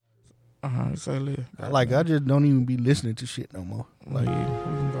Say live. Like I just don't even be listening to shit no more. Like we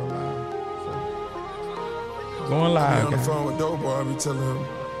can go live. So, going live. On the phone with Dope Boy, I be telling him.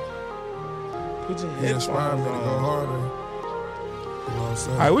 He inspired me to go harder. You know what I'm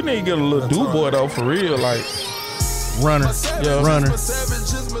saying? Alright, we need to get a little do-boy though, for real. Like, runner.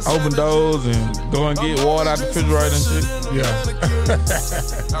 Open doors and go and get water out the refrigerator and shit. Yeah.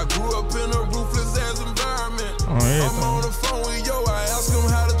 I grew up in a ruthless ass environment. Oh, yeah. I'm on the phone with yo, I ask him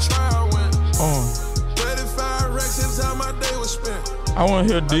how the trial went. 35 racks is how my day was spent. I want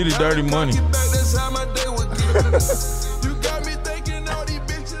to hear Diddy Dirty Money. That's how my day would get. You got me thinking all these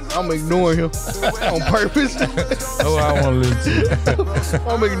bitches. I'm ignoring him on purpose. That's what I want to listen to.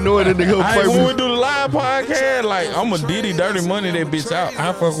 I'm ignoring the nigga on Hey, when we purpose. do the live podcast, like, I'm a Diddy Dirty Money that bitch out.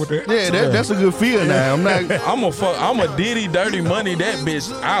 I fuck with that. Yeah, that's a good feel now. I'm not. I'm a Diddy Dirty Money that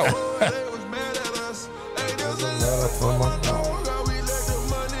bitch out.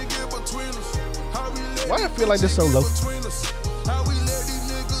 Why I feel like this so low?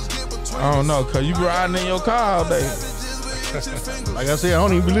 I don't know, cause you be riding in your car all day. Like I said, I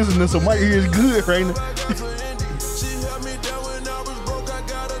don't even be listening, so my ear is good right now.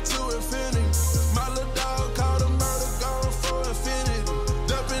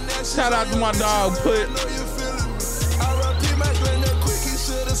 Shout out to my dog Put.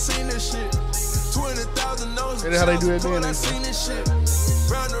 That's how they do it then.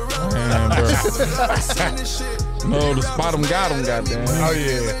 Man, bro. No, the spot him got him, goddamn. Oh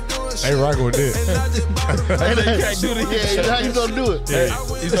yeah, they rockin' with that. They can't do this. Yeah, how you gonna do it? Yeah.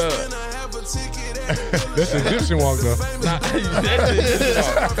 He's That's Egyptian walk though.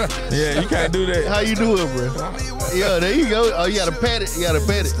 yeah, you can't do that. How you do it, bro? Yeah, there you go. Oh, you gotta pat it. You gotta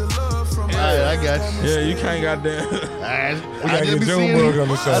pat it. Alright, I got you. Yeah, you can't goddamn. We gotta get Junebug on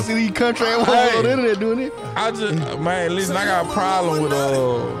the show. I see these country ass hoes on the internet doing it. I just, man, listen, I got a problem with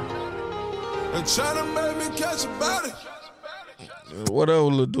And try to make me catch a body. whatever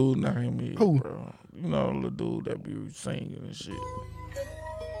little dude name is, Who? bro. You know, the little dude that be singing and shit.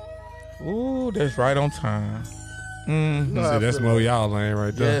 Ooh, that's right on time. See, that's Mo Y'all lane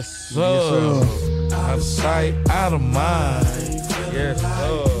right there. Yes, sir. Out of sight, out of mind. Yes,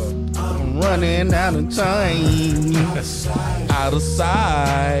 sir. I'm running out of time. Out of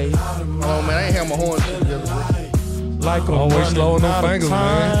sight. Oh man, I ain't have my horns together, bro. Like I'm Always running slowing them out of fingers,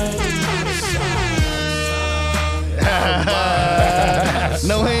 time.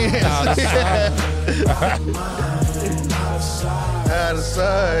 No hands. Out of sight. Out of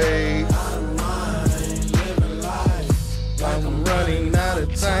sight. I'm running out of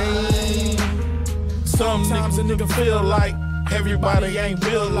time. Sometimes a nigga feel like everybody ain't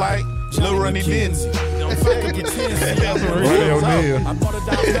built like Lil Ronnie Denzi. I'm fucking get Ronnie O'Neal.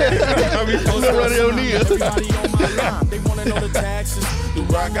 Lil Ronnie O'Neal. Everybody on my line, they wanna know the taxes. Do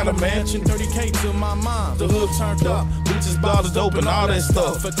I got a mansion? 30K to my mom. The hood turned up, bitches bottles dope and all that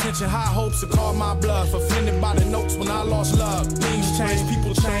stuff. Attention, high hopes to call my bluff. Offended by the notes when I lost love. Things change,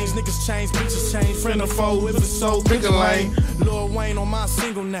 people change, niggas change, bitches change. Friend or foe, if it's so, pick a lane. Lil Wayne on my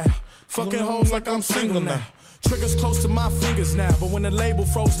single now. Fucking hoes like I'm single now. Triggers close to my fingers now, but when the label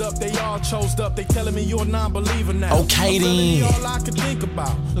froze up, they all chose up. They telling me you're a non-believer now. Okay, then. All I could think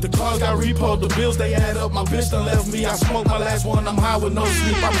about. The cars got repoed, the bills they add up. My bitch done left me. I smoked my last one. I'm high with no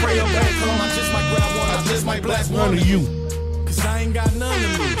sleep. I pray up back home. I just might grab one. I just might blast one of you. Cause I ain't got none to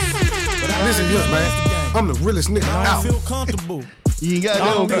lose. But I Listen here, man. I'm the realest nigga I out. don't feel comfortable. You ain't got The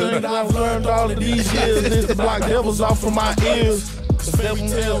only no thing I've learned all of these years is to block devils off from my ears. Cause fairy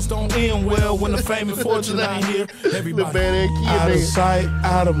tales don't end well when the fame and fortune out here. Everybody Out of sight,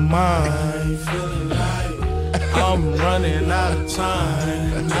 out of mind. I'm running out of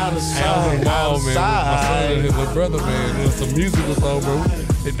time. Out of sight, out Wow, of man. My son and sight. his little brother, man. There's some music or so, bro.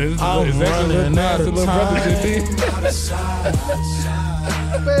 It is I'm exactly running what out his of little brother time. just did.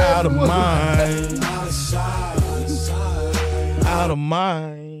 Out of mind. Out of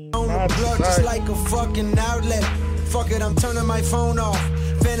mind. On the Out of block just sight. like a fucking outlet. Fuck it, I'm turning my phone off.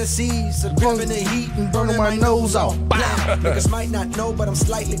 Fantasies of grabbing the heat and burning my nose off. Niggas might not know, but I'm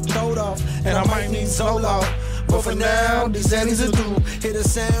slightly blowed off. And I might need Zoloft. But for now, these annies are due. Hear the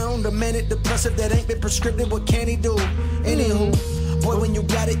sound, a manic depressive that ain't been prescripted. What can he do? Anywho, boy, when you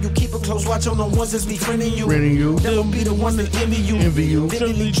got it, you keep a close watch on the ones that's befriending you. They'll be the ones that envy you.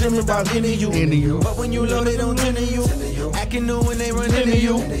 Vividly dreaming about any you. But when you love, they don't tend to you. Acting new when they run into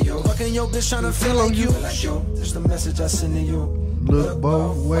you. Fucking your bitch trying to feel like you. Just the message I send to you. Look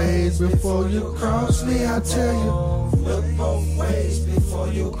both ways before you cross me, I tell you. Look both ways before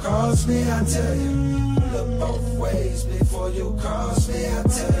you cross me, I tell you. Look both ways before you cross me, I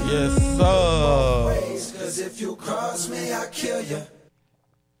tell you. Yes, sir. Cause if you cross me, I kill you.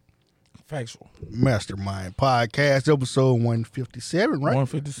 Factual. Mastermind Podcast, episode 157, right?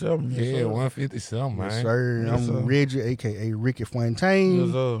 157. Yes, Yeah, sir. 157, man. Yes, sir. Yes, I'm sir. Reggie, a.k.a. Ricky Fontaine.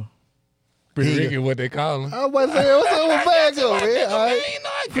 Yes, sir. Pretty Yeah. Ricky, what they call him. I was about to say, what's up with Baggo, man? All right.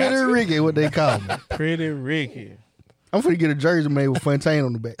 Pretty Ricky, what they call me. Pretty Ricky. I'm finna get a jersey made with Fontaine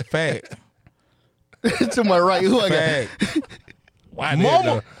on the back. Fact. To my right, who I got? Fact. Why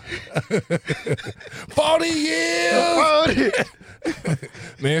Mama. 40 years. Oh,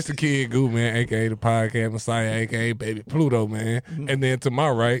 Man, it's the Kid Goo, man, a.k.a. the Podcast Messiah, a.k.a. Baby Pluto, man. And then to my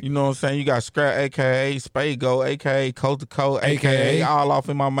right, You know what I'm saying? You got Scrap, a.k.a. Spago, a.k.a. Coast to Coast, a.k.a. All Off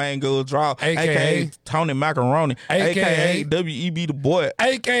in My Mango Draw, a.k.a. Tony Macaroni, a.k.a. W.E.B. The Boy,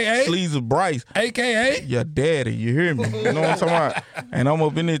 a.k.a. Sleazy Bryce, a.k.a. your daddy, you hear me? You know what I'm talking about? And I'm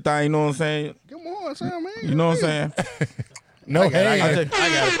up in this thing, you know what I'm saying? come on, son, man. You know what I'm saying? No I got hands. it.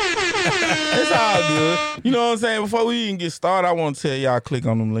 It's all good. You know what I'm saying? Before we even get started, I want to tell y'all click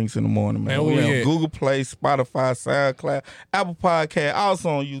on them links in the morning, man. Man, We where on we at? Google Play, Spotify, SoundCloud, Apple Podcast, also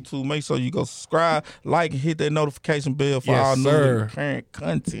on YouTube. Make sure you go subscribe, like, and hit that notification bell for Yes, all new sir. and current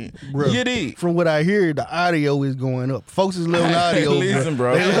content. Bro, You did. From what I hear, the audio is going up. Folks is loving audio. Listen,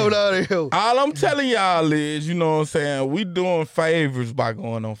 bro. They love the audio. All I'm telling y'all is, you know what I'm saying, we doing favors by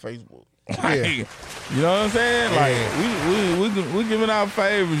going on Facebook. Like, you know what I'm saying? Like, we giving out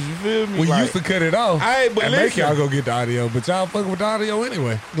favors, you feel me? We Like, used to cut it off Hey, but and make listen. y'all go get the audio, but y'all fucking with the audio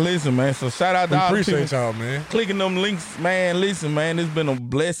anyway. Listen, man, so shout out to We all the appreciate people y'all, man. clicking them links, man. Listen, man, it's been a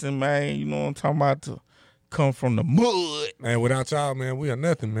blessing, man. You know what I'm talking about, to come from the mud. Man, without y'all, man, we are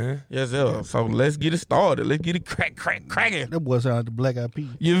nothing, man. Yes, sir. So let's get it started. Let's get it cracking. That boy sound like the Black Eyed Peas.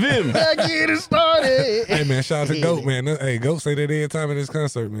 You feel me? I get it started. Hey, man, shout out to Goat, man. Hey, Goat say that every time at this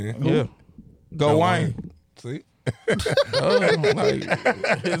concert, man. Yeah. Go Wayne. See? Like,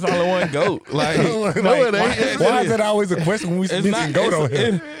 it's only one goat. Like, No, it ain't. Why is that always a question when we It's mention Goat on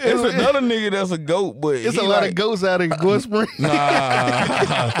here? It's another nigga that's a goat, but It's he a lot like, of goats out in Ghost Spring.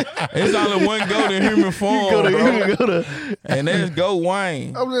 Nah, it's only one goat in human form, Go to, bro. you go to. And that's Go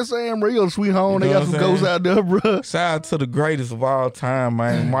Wayne. I'm just saying, bro, you go to Sweet Home. They You know got some what I'm goats saying? out there, bro. Shout out to the greatest of all time,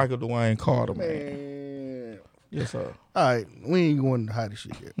 man, Michael Dwayne Carter, man. Man. Yes, sir. All right, we ain't going to hide this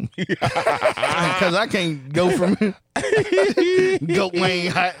shit yet. Because I can't go from Goat Wayne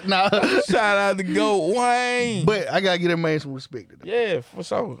hot. Nah. Shout out to Go Wayne. But I got to give that man some respect today. Yeah, for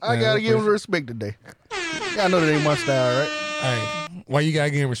sure. I got to give him respect today. Y'all know that ain't my style, right? Hey, why you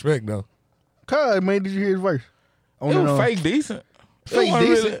gotta give him respect, though? Cuz, man, did you hear his verse? It was fake decent. Fake It wasn't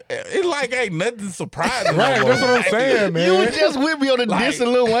decent? it like ain't nothing surprising. Right, no that's more. what I'm saying, man. You was just with me on the Like-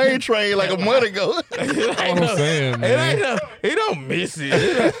 dissing Lil Wayne train like a month ago. It ain't That's what I'm no- saying, It man. ain't no, he don't miss it.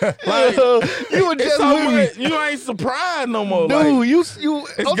 Like, You were it's just so with me. much, you ain't surprised no more. Dude, Like, you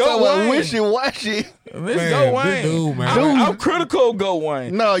I'm Go talking about Wayne. wishy-washy. this Man, Go Wayne. this dude, man. I'm critical of Go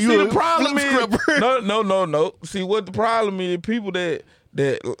Wayne. No, you See, a the problem flip is scrubber. no. See, what the problem is? People that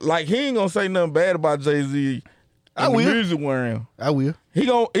like, he ain't gonna say nothing bad about Jay-Z. I in the will. music wearing. I will. He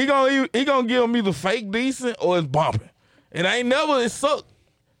gonna give him either fake decent or it's bumping. It ain't never it suck.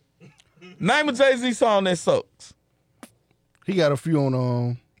 Name a Jay-Z song that sucks. He got a few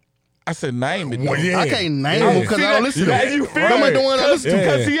on I said name it. Well, though. yeah. I can't name Yeah. them because See I don't that- listen to that them. you feel I'm me? the one I listen to. Yeah.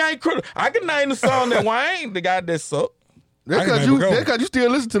 Because he ain't critical. I can name the song that Wayne, the guy that suck. That's I can because never you, go. that's 'cause you still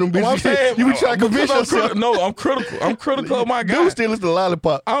listen to them, bitch. Well, I'm saying, You be trying to because convince I'm yourself. No, I'm critical. I'm critical of my guy. Dude still listen to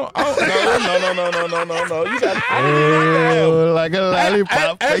Lollipop. No. You got Oh, like a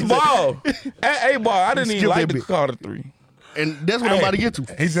lollipop. Hey, Ball. Hey, Ball. I didn't Skip even like that the bit. Carter 3. And that's what I'm about to get to.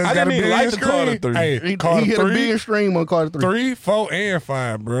 He just I got a didn't even billion like the screen. Carter 3. Hey, He Carter hit a 3, big stream on Carter 3. 3, 4, and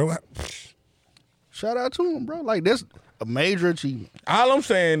 5, bro. Shout out to him, bro. Like, that's a major achievement. All I'm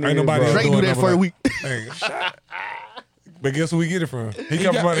saying Ain't is, nobody bro, Drake doing do that nothing for a like- week. Hey, but guess who we get it from? He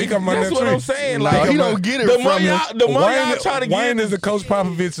come from that's that what tree. I'm saying. No, Like, he don't get it the from more him. y'all, the more y'all try to Wayne get is the Coach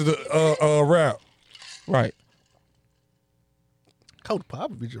Popovich of the rap. right. Coach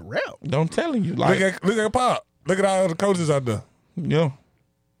Popovich a rap. I'm telling you, like, Look at Pop. Look at all the coaches out there. yeah.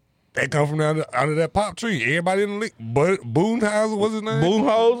 They come from out of that Pop tree. Everybody in the league. But Boonhauser, what's his name?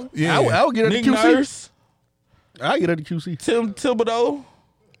 Boonhose, Yeah. I would get at the Nick QC. Nurse, I get at the QC. Tim Thibodeau,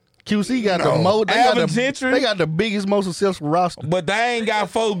 QC got the most. Alvin Gentry. They got the biggest, most successful roster. but they ain't got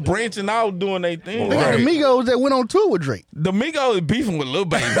folks branching out doing their thing. They got Right. the Migos that went on tour with Drake. The Migos is beefing with Lil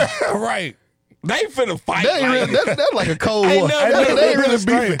Baby. Right. They finna fight. That ain't like, really, that's like a cold Ain't war. nothing That but ain't a really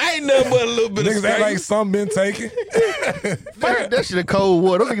straight. beefing. ain't nothing but a little bit of Niggas act like strength. something been taken. That shit a cold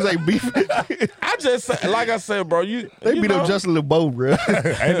war. Those niggas ain't beefing. I just say, like I said, bro, you They you beat know, up Justin LeBeau, bro. Ain't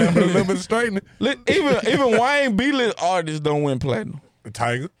nothing but a little bit of straightening. even Y&B list artists don't win platinum. The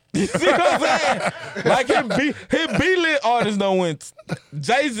Tiger. You see what I'm saying? Like his B-lit artists don't win.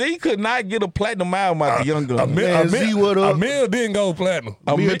 Jay-Z could not get a platinum album out the Young Gun. Z, what up? Emil didn't go platinum.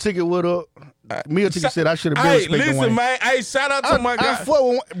 Meal Ticket, what up? Meal Ticket said I should have been respecting Wayne. Listen, man. Hey, shout out to my guy.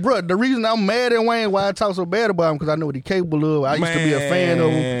 Bro, the reason I'm mad at Wayne, why I talk so bad about him, because I know what he's capable of. I used to be a fan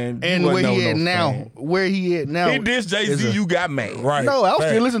of him. And where he at now. Where he at now. He dissed Jay-Z, you got mad. Right. No, I was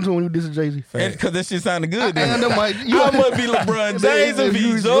still listening to him when you dissed Jay-Z. Because that shit sounded good. I I must be LeBron James and be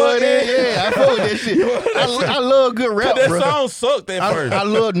Jordan. Jordan. Yeah, I fuck with that shit. I love good rap, That bro. song sucked at first. I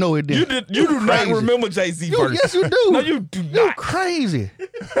love No It Didn't. You do not Crazy. remember Jay-Z first. Yes, you do. No, you do You not. crazy.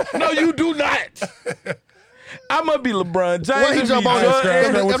 No, you do not. I must be LeBron James. Why he and jump be on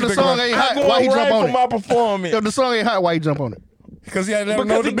Jordan. it? What If you the think song about- ain't I hot, go why he jump right on for my it? performance. If the song ain't hot, why he jump on it? Because he had to let him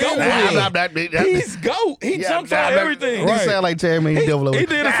know Because the he business. go. He's GOAT. He jumps on everything. He sound like Terry Devil over. He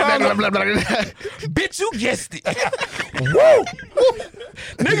did a song. Blah, blah, blah, blah. Bitch, you guessed it. Woo!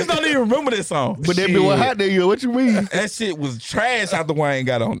 Niggas don't even remember this song. But that bitch was hot that year. What you mean? That shit was trash after Wayne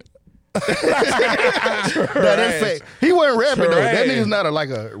got on it. That's fact. He wasn't rapping though. That Trash. nigga's not like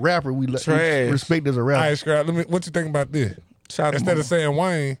a rapper we Trash. respect as a All rapper. right, Scrap, what you think about this? Shout out to Instead my- of saying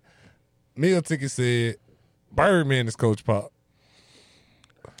Wayne, Meal Ticket said Birdman is Coach Pop.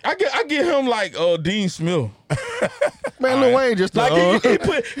 I get him like Dean Smith. Man, Lil Wayne just Like he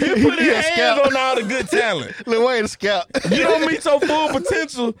put he his a hands scout. on all the good talent. Lil Wayne a scout. You don't meet your full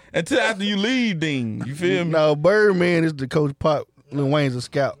potential until after you leave Dean. You feel me? No, Birdman is the Coach Pop. Lil Wayne's a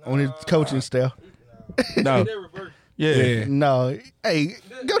scout on his coaching staff. No. Yeah. Yeah. No, hey,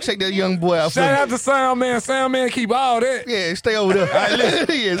 go check that young boy out. Shout out to Soundman. Soundman keep all that. Yeah, stay over there.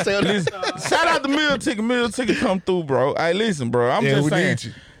 Yeah, stay over there. Listen, shout out to Meal Ticket. Meal Ticket come through, bro. Hey, listen, bro. I'm Yeah, just we saying. need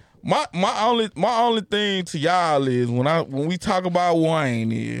you. My only thing to y'all is when we talk about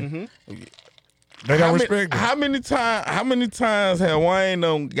Wayne is They don't respect him. how many times have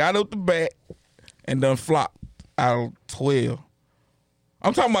Wayne got up the bat and done flopped out of 12?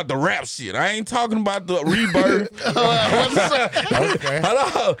 I'm talking about the rap shit. I ain't talking about the rebirth. Okay.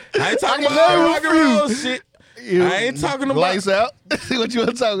 Hello. I ain't talking about the rock and roll shit. I ain't talking about Lights Out. What you want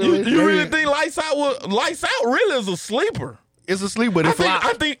to talk about? You really think Lights Out really is a sleeper? It's a sleep, but it flopped.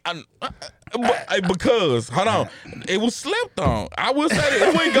 I think because hold on, it was slept on. I will say that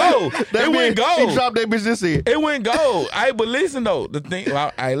it went gold. It went He gold. dropped that bitch this year. It went gold. But listen though, the thing.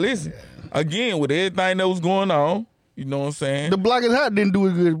 I listen again with everything that was going on. You know what I'm saying? The Block is Hot didn't do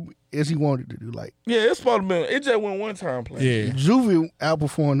as good as he wanted to do. Like Yeah, it's supposed to be. It just went one time play. Yeah. Juvie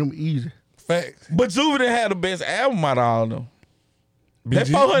outperformed them easy. Facts. But Juvie didn't have the best album out of all of them. That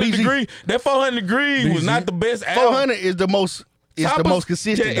BG? 400 BG. degree. That 400 degrees was BG. not the best album. 400 is the most. It's the Chopper- most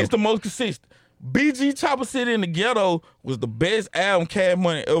consistent. Yeah, it's though. the most consistent. BG Chopper City in the Ghetto was the best album Cash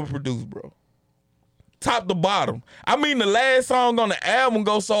Money ever produced, bro. Top to bottom. I mean, the last song on the album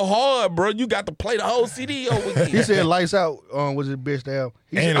goes so hard, bro. You got to play the whole CD over again. He said Lights Out was his best album.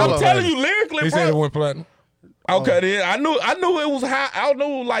 He And said, I'm hold on. telling you lyrically, He said it bro. went platinum. Okay, then I knew it was high. I knew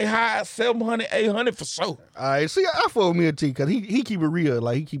it was like high 700, 800 for sure. All right, see, I fuck with Meal Ticket because he keep it real.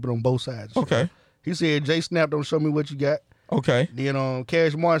 Like he keep it on both sides. Okay, He said Jay Snap don't show me what you got. okay. Then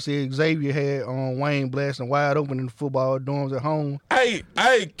Cash Martin said Xavier had Wayne blasting wide open in the football dorms at home. Hey,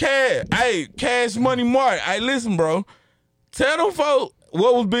 Cash Money Mark. Hey, listen, bro. Tell them folks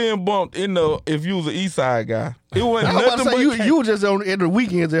what was being bumped in if you was an East Side guy. It wasn't I was about to nothing say but you was just on the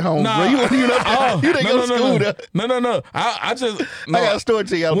weekends at home, bro. You didn't go to school there. No. I just I got a story to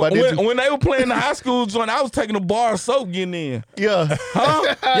tell y'all about this. when they were playing the high school joint, I was taking a bar of soap getting in. Yeah.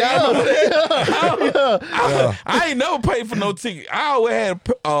 Huh? Y'all know that? I ain't never paid for no ticket. I always had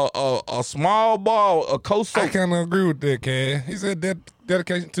a small bar, a coat I soap. kind of agree with that, Cash. He said that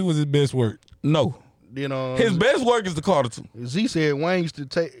Dedication 2 was his best work. No. Then His best work is the Carter 2. Z said Wayne used to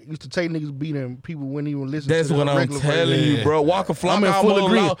take niggas beating people wouldn't even listen That's to the what I'm regular telling version. you, bro. Walker Flock I'm in full almost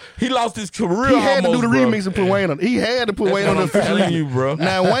agreement. lost. He lost his career. He had to do almost, the bro. remix and put Wayne on. He had to put That's Wayne on what the I'm official telling remix. you, bro.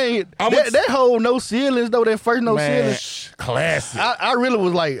 Now Wayne, that whole No Ceilings though, that first No Man, Ceilings, Classic. I really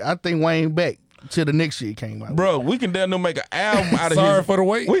was like, I think Wayne back till the next shit came out. Bro, we can damn near make an album out of Sorry his. for the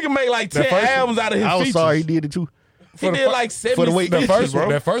wait. We can make like 10 That first one. albums out of his I was features. sorry he did it too. He did like 70 for the wait. features, That first bro. one,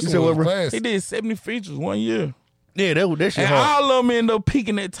 that first You said one what, was bro? classic. He did 70 features 1 year. Yeah, that shit And hard. all of them ended up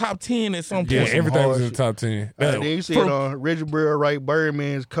peaking at top 10 at some point. Yeah, everything was hard in the top 10. Then you said Reggie Burr, right?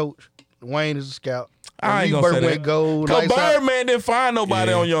 Birdman's coach. Wayne is a scout. I ain't Lee gonna say Burke went that. gold. Cause Lights Out. Birdman didn't find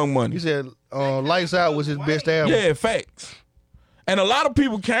nobody Yeah. on Young Money. He said Lights Out was his best album. Yeah, facts. And a lot of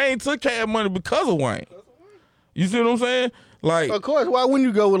people came to Cash Money because of Wayne. You see what I'm saying? Like, Of course, why wouldn't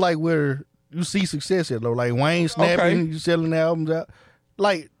you go with like where you see success at though? Like Wayne snapping, Okay. you selling albums out.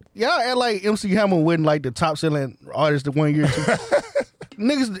 Like y'all act like MC Hammer wasn't like the top selling artist the 1 year too.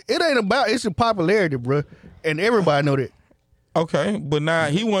 niggas, it ain't about, it's a popularity, bro. And everybody know that. Okay, but now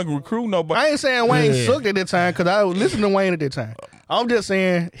he wasn't recruiting nobody. I ain't saying Wayne sucked at that time because I was listening to Wayne at that time. I'm just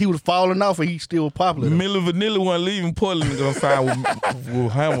saying he was falling off and he still popular. Milli Vanilli wasn't leaving Portland and gonna sign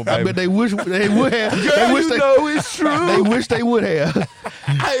with Hammer, baby. I bet they wish they would have. Girl, you know it's true. They wish they would have.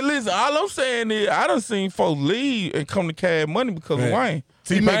 Hey, listen, all I'm saying is I done seen folks leave and come to Cash Money because of Wayne.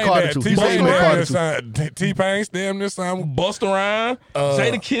 T-Pain damn near signed. Busta Rhymes.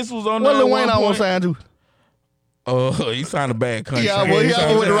 Jadakiss was on what there. Lil Wayne I want to sign to? He signed a bad country. Yeah, well, he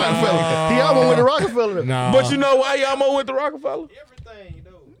almost with the Rockefeller. He almost with the Rockefeller. Nah. But you know why he almost with the Rockefeller? Everything, you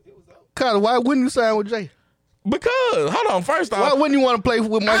know, it was up. Cause why wouldn't you sign with Jay? Because, hold on, first Why off, wouldn't you want to play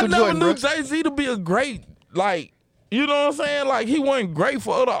with Michael I never Jordan, knew bro? Jay-Z to be a great, like, you know what I'm saying? Like, he wasn't great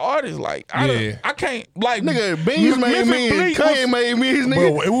for other artists. Like, I can't, like... Nigga, Beans made me, Kanye made me, his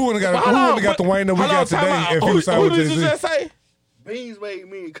nigga. Bro, we wouldn't got the Wayne that we got today if he was signed with Who did you Jay-Z. just say? Beans made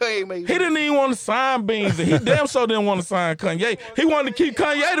me, Kanye made me. He didn't even want to sign Beans. And he damn sure didn't want to sign Kanye. He wanted to keep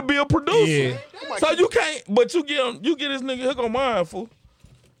Kanye to be a producer. Yeah. So you can't, but you get this nigga hook on mine, fool.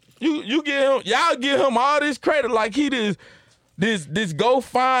 You get him, y'all give him all this credit like he this go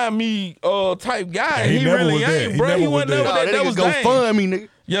find me type guy. He He never really was that. ain't, He bro. never He was wasn't never that. that. That was go Dame. fund me, nigga.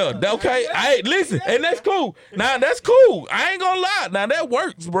 Yeah, okay. Hey, listen, and that's cool. Now that's cool. I ain't gonna lie. Now that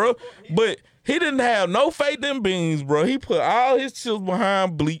works, bro. But he didn't have no faith in Beans, bro. He put all his chips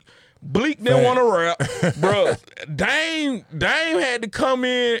behind Bleak. Bleak didn't want to rap, bro. Dame had to come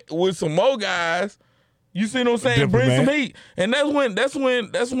in with some more guys. You see what I'm saying? Different, Bring man. some heat, and that's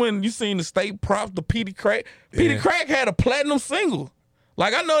when you seen the state props to Petey Crack. Petey Crack had a platinum single.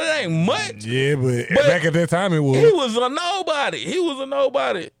 Like I know that ain't much. Yeah, but back at that time it was. He was a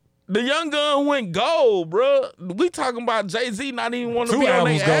nobody. The Young Gun went gold, bro. We talking about Jay-Z not even want to be on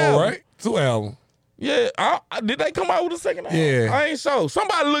their album. Right? 2 albums. Yeah, did they come out with a second album? Yeah. I ain't sure.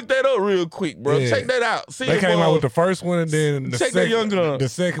 Somebody look that up real quick, bro. Yeah. Check that out. See They if, came out with the first one and then the check that second, Young Gun. the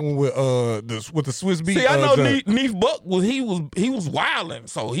second one with the Swiss Beat. See, I know joint. Neef Buck was wilding,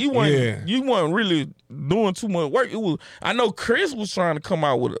 so he wasn't. You wasn't really doing too much work. It was. I know Chris was trying to come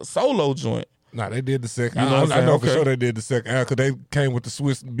out with a solo joint. Nah, they did the second. You know what I'm I know saying? for Okay. sure they did the second album because they came with the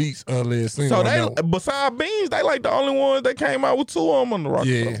Swiss Beats last single. So on they, that one. besides Beans, they like the only ones that came out with 2 of them on the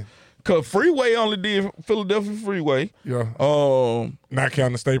Rockefeller. Yeah. Cause Freeway only did Philadelphia Freeway. Yeah. Not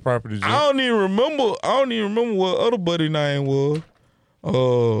counting the state property. I don't even remember what other buddy name was.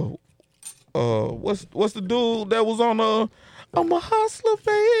 What's the dude that was on I'm a hustler,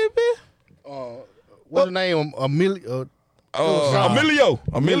 baby. What's the name? Emilio. Emilio.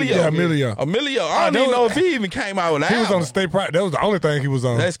 Yeah, Emilio. I don't even know if he even came out with that. He was on the state property. That was the only thing he was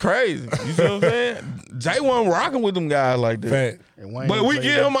on. That's crazy. You see what I'm saying? Jay wasn't rocking with them guys like that. Fact. But we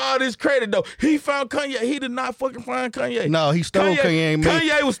give him all this credit though. He found Kanye. He did not fucking find Kanye. No, he stole Kanye.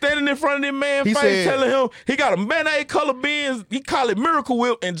 Kanye was standing in front of this man's He face said- telling him he got a mayonnaise color Benz. He called it Miracle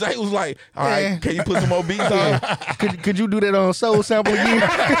Whip. And Jay was like, all right, Yeah. can you put some more beats on? Could you do that on Soul Sample again?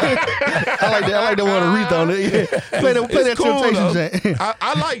 I like that. I like that one Aretha on it. Yeah. Play that It's cool, Temptations. though. Jam.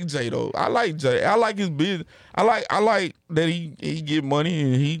 I like Jay though. I like Jay. I like his business. I like that he get money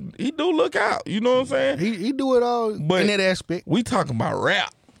and he do look out. You know what I'm saying? He do it all But in that aspect. we talking about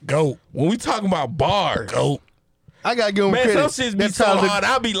rap. Go. When we talking about bars, I gotta give him man, credit. some shits be That's so how the- hard.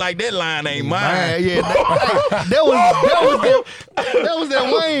 I'll be like, that line ain't mine. Man, yeah, that was that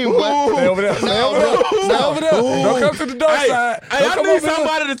Wayne. But Stay over there. Stay over there. Stay over there. Don't come to the dark side. Hey, Don't I come need over here.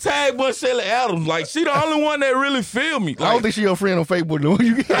 somebody to tag Bun Shelly Adams. Like, she the only one that really feel me. I don't Like, think she your friend on Facebook. No,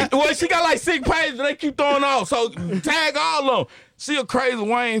 you well, she got like 6 pages and they keep throwing off. So tag all of them. She a crazy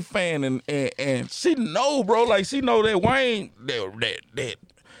Wayne fan and she know, bro. Like, she know that Wayne,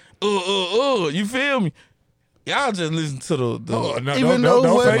 you feel me? Y'all just listen to the Even though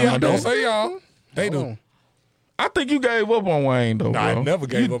don't what- say y'all. Don't say y'all. They do. I think you gave up on Wayne though, Nah, bro. I never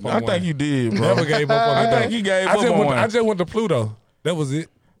gave up on I Wayne. think you did, bro. Never gave up on I that. think you gave I up just on went. Wayne. I just went to Pluto. That was it.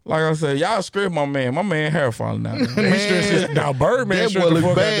 Like I said, y'all script my man. My man hair falling out. It's He stressed now Birdman that stressed boy the fuck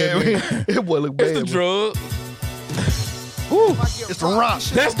look out bad. that nigga. Man. That boy look bad. the man. drug. It's the rock.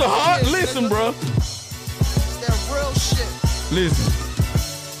 That's the heart. Listen, bro. That real shit. Listen.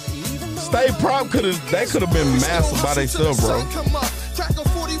 State Prop could have been mastered by themselves, bro. Crack a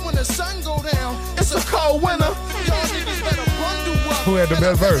 40 when the sun go down. It's a cold winter. Y'all niggas better bundle up. Who had the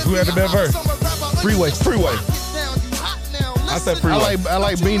best verse? Who had the best verse? Freeway. I said Freeway. I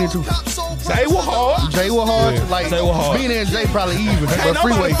like Beanie too. Jay was hard. Jay was hard. Yeah. Like Jay was hard. Beanie and Jay probably even. Ain't But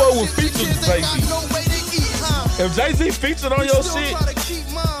Freeway. nobody fuck with features Jay-Z. If Jay-Z featured on your shit,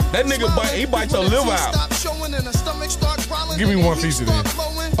 that nigga he bite your liver out. Give me one feature then.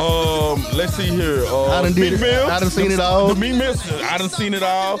 Let's see here. I done did it. I done seen it all. The Meek Mills. I done seen it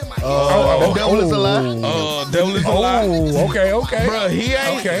all. The Devil is a Lie. Devil is a Lie. Oh, okay. Bro, he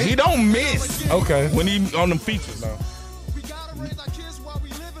ain't. Okay. He don't miss. Okay. When he on them features now.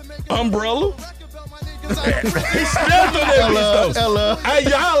 Umbrella. He snapped on that bitch though. Ella. Hey,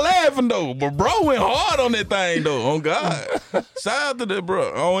 y'all laughing though, but bro went hard on that thing though. On God, shout out to that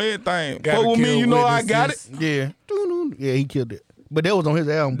bro on everything. Fuck with me, you know I got it. Yeah, yeah, he killed it. But that was on his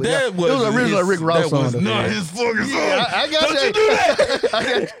album. But That it was original Rick Ross song. That was not his fucking song. Yeah, I got Don't that. you do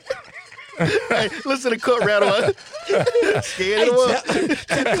that? Hey, listen to Cut Rattle. Scared him up.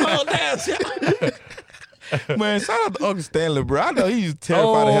 Calm down, man. Shout out to Uncle Stanley, bro. I know he used to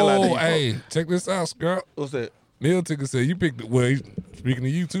terrify the hell out of these hey, check this out, girl. What's that? Neil Ticker said you picked speaking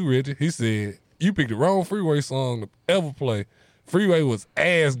of you too, Reggie. He said you picked the wrong Freeway song to ever play. Freeway was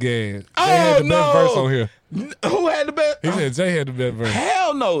ass gas. Jay had the best verse on here. Who had the best? He said Jay had the best verse.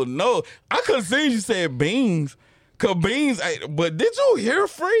 Hell no. I couldn't see you said Beans. Cause Beans, but did you hear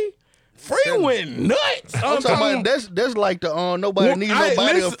Free? Free went nuts. I'm talking about that's like the nobody needs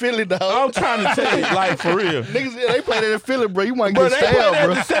nobody of Philly dog. I'm trying to tell you, like for real. Niggas, they play that in Philly, bro. You might Bro, get they play stabbed,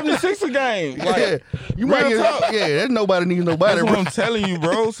 that bro. at the 76er game. Like, Yeah, you might real get. talk. Yeah, that's nobody needs nobody, That's bro. what I'm telling you,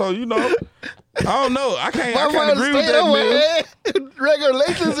 bro. So you know, I don't know. I can't agree with that, man.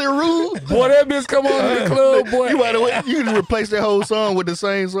 Regulations and rules. Boy, that bitch come on in the club, boy. You can replace that whole song with the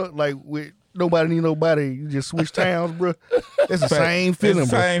same song, like with Nobody Need Nobody. You just switch towns, bro. It's the same feeling,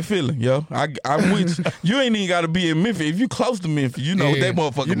 It's the bro. same feeling, yo. I'm with you. You ain't even got to be in Memphis. If you close to Memphis, you know what that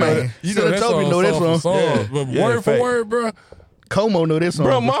motherfucker You know, man. you know that Toby know that song. Yeah. But Yeah, word for fact. word, bro. Como know this song.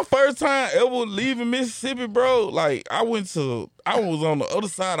 Bro, my first time ever leaving Mississippi, bro, like I was on the other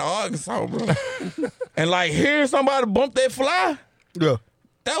side of Arkansas, bro. And like hearing somebody bump that fly, Yeah.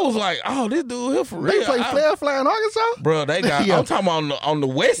 that was like, oh, this dude here for real. They play Flare Fly in Arkansas? Bro, they got. Yeah. I'm talking on the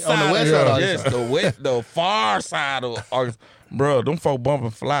west side. On the west side of yes, the far side of Arkansas. Bro, them folk bumping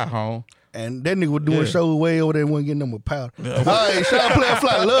fly home. And that nigga was doing Yeah. shows way over there and wasn't getting them with powder. All right, shout out Flare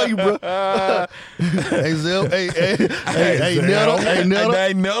Fly. Love you, bro. Hey, Zell. Hey, Nettle. Hey, Nettle.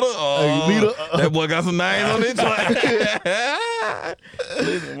 Hey, Nettle. Hey, Nita. That boy got some names on this track.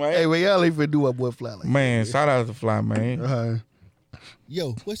 Listen, man. Hey, man, y'all ain't finna do what boy Fly like. Man, shout out to Fly, man.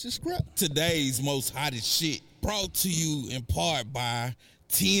 Yo, what's the script? Today's most hottest shit brought to you in part by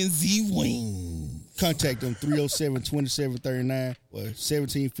TNZ Wing. Contact them 307-2739 or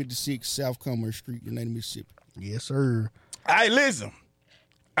 1756 South Commerce Street, Grenada, Mississippi. Yes, sir. Hey, listen.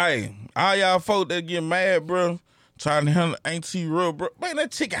 Hey, all y'all folk that get mad, bro, trying to handle Auntie real, bro. Man,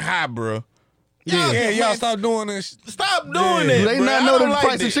 that chicken high, bro. Y'all stop doing this. Stop doing that. Do they bro. not I know don't the like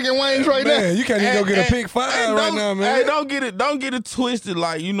price that. of chicken wings right now? Man, you can't even go get a pick five right now, man. Hey, don't get it twisted.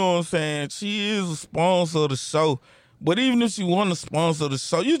 Like, you know what I'm saying? She is a sponsor of the show. But even if she want to sponsor the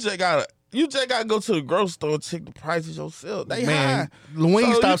show, you just gotta go to the grocery store and check the prices yourself. They Man, high. Wing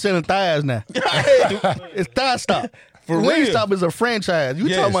So Stop you- selling thighs now. It's Thigh Stop. For Wing real. Stop is a franchise. You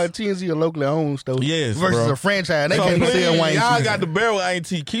Yes. talking about TNZ, a locally owned store, Yes, versus bro. a franchise. They So can't even please, sell wings. y'all got the barrel with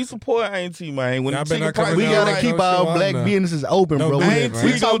Auntie. Keep supporting Auntie, man. When Y'all the better chicken not come price in We there go gotta like keep no our shit black now. businesses open, Don't bro. do We, that, Auntie man. we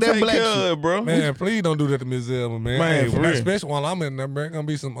gonna talk that take black care of shit. it, bro. Man, please don't do that to Miss Zelma, man. Man, Hey, for real. especially while I'm in there, bro. Gonna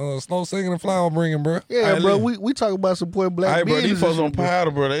be some slow singing and flower bringing, bro. Yeah, Hey, bro. listen. We talk about supporting black Hey, bro, these businesses. folks on powder,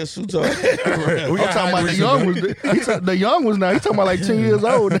 bro. They shoot up. I'm talking about the young ones. The young ones now. He's talking about like 10 years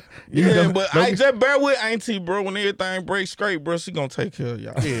old. Yeah, but I just bear with Auntie, bro. When everything breaks straight, bro, she gonna take care of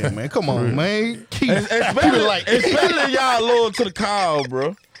y'all. Yeah, man. Come on, man. Keep Especially, it like especially y'all loyal to the call,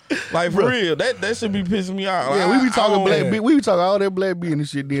 bro. Like for real, that should be pissing me out. Yeah, Like, we be talking I black. don't- We be talking all that black business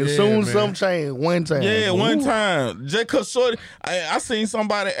shit. Then Yeah, soon man. some change. One time. Yeah, one Ooh. time, just cause shorty, I seen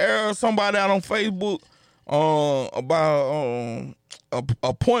somebody air somebody out on Facebook about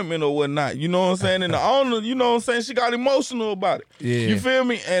appointment or whatnot. You know what I'm saying? And the owner, you know what I'm saying, she got emotional about it. Yeah. You feel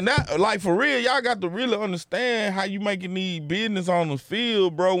me? And that, like for real, y'all got to really understand how you making these business on the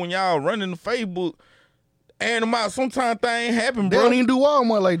field, bro. When y'all running the Facebook, and about sometimes things happen, They bro. don't even do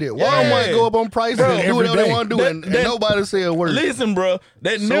Walmart like that. Walmart Yeah. go up on prices Bro, and do every whatever they day. want to do, and nobody say a word. Listen, bro,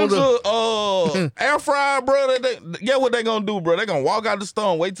 that So ninja air fryer, bro. Get what they gonna do, bro? They gonna walk out the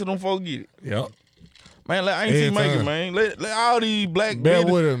store and wait till them folks get it. Yep. Man, let Auntie Every make it, time. man. Let all these black Bear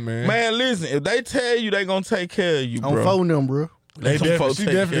business- with him, man. Man, listen, if they tell you they gonna take care of you, On bro. phone them, bro. Let them folks She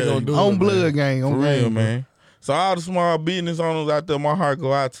take definitely care gonna of do you. it. On man. blood gang. On For real, gang, man. So all the small business owners out there, my heart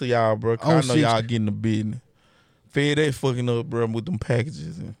go out to y'all, bro. 'Cause On I know 60. y'all getting the business. Fed they fucking up, bro, with them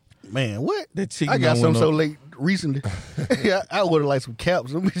packages. And Man, what? that chicken I got done went some so up. late recently. Yeah, I ordered like some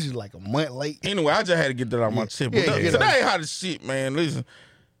caps. Them bitches like a month late. Anyway, I just had to get that out my chest. But Yeah, yeah. today how the shit, man. Listen,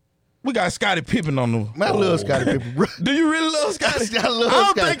 We got Scottie Pippen on the. Man, I love Scottie Pippen, bro. Do you really love Scottie? I love I don't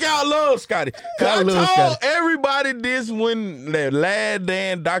Scottie. think y'all love Scottie. I love I told Scottie. everybody this when the Lad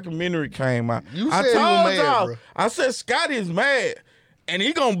Dan documentary came out. You I said you told were mad, y'all. bro. I said Scottie is mad. And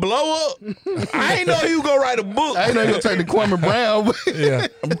he gonna blow up. I ain't know he was gonna write a book. I ain't know you gonna take the Kwame Brown. But Yeah.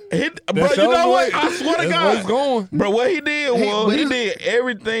 Bro, you know what? I swear to That's God. where it's going. Bro, what he did was but he it's- did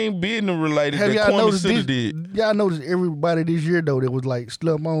everything business related have that y'all Kwame noticed should this? have did. Y'all noticed everybody this year though that was like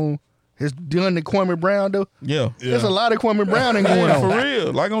slept on has done the Kwame Brown though. Yeah. There's a lot of Kwame Browning going Yeah, for on.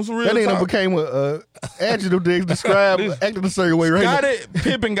 real. Like on some real That nigga done talk. became a adjective to describe acting a certain way right now. Scottie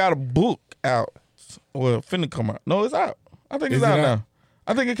Pippen got a book out. Well, finna come out. No, it's out. I think it's Is it out out? now.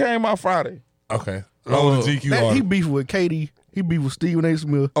 I think it came out Friday. Okay. Oh, the GQ That, he article. beefed with Katie. He beefed with Stephen A.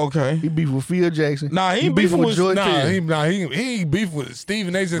 Smith. Okay. He beefed with Phil Jackson. Nah, he ain't beefing with- George Nah, Terry. he ain't beef with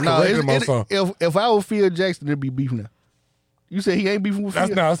Stephen A. Just Nah, corrected him on something. if I was Phil Jackson, it'd be beef now. You said he ain't beefing with That's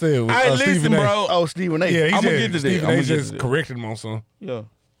Phil? not I said. Hey, listen, Stephen A. bro. Oh, Stephen A. Yeah, he I'ma just, get to that. Stephen I'ma A. get to just that. corrected him on something. Yeah.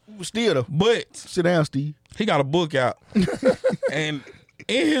 Still though. But Sit down, Steve. he got a book out. And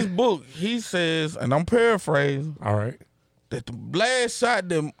in his book, he says, and I'm paraphrasing, All right. that the last shot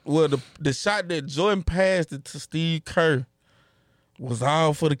the shot that Jordan passed it to Steve Kerr was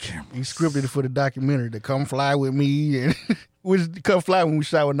all for the camera. He scripted it for the documentary to Come Fly With Me and which Come Fly when we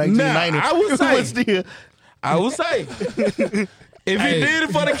shot with 1990. Now, I would say- But still, I would say, if he did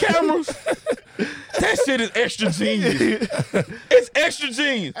it for the cameras, that shit is extra genius. It's extra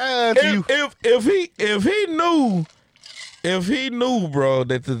genius. If he knew, bro,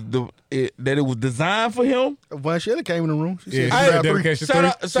 that that it was designed for him. Von Shelley came in the room. She Yeah, said, she "Drive said three." dedication Shout 3.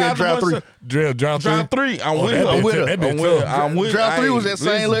 out, shout out to Drive Von three. Shelley. Drive 3. Drive 3. I'm with that him. been I'm with tough. him. That been I'm with him. tough. I'm with Drive 3 was hey, that same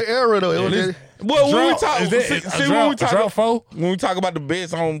listen. little era though. It was Listen. just, Well, when we talk, Is that see, a when we drought talk, 4? when we talk about the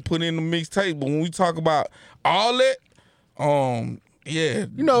bets, I don't put in the mixtape. But when we talk about all that, yeah,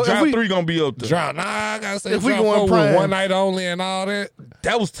 You know, if Drive we- 3 gonna be up there. Drought. Nah, I gotta say, If we Drought going 4 prime- with one night only and all that.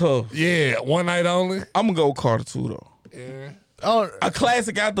 That was tough. Yeah, one night only. I'm gonna go with Carter 2 though. oh, A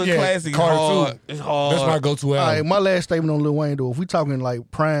classic after a Yeah, classic. Carter hard. 2. It's hard. That's my go-to all right, album. my last statement on Lil Wayne though. If we talking like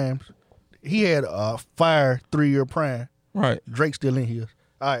primes, he had a fire 3-year prime. Right. Drake still in his.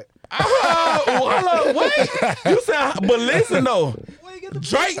 All right. Hold on, wait. You said, but listen though,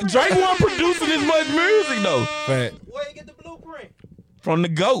 Drake wasn't producing as much music though. Fact. Where you get the blueprint? From the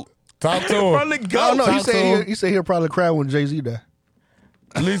GOAT. Talk to From him. the I don't GOAT. know. Talk to him. He said he'll probably cry when Jay-Z die.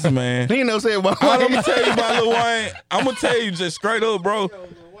 Listen, man. He ain't no say about All I'm Wayne. gonna tell you about Lil Wayne, I'm gonna tell you just straight up, bro.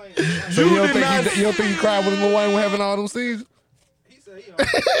 So you don't did not- think you don't think he cried when Lil Wayne was having all them seasons? He said he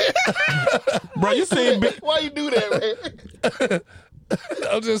Bro, you seen Big, Why you do that, man?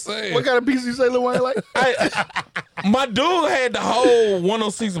 I'm just saying. What kind of piece you say Lil Wayne like? my dude had the whole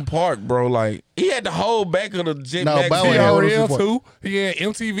 106 in Park, bro. Like he had the whole back of the jet No, back. Bow seat. Wow had TRL 106 too. He had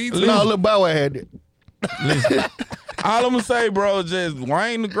MTV too. No, Lil Bow Wow had it. All I'm gonna say, bro, just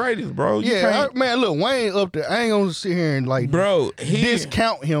Wayne the greatest, bro. You Yeah, can't- man, look, Wayne up there. I ain't gonna sit here and like bro,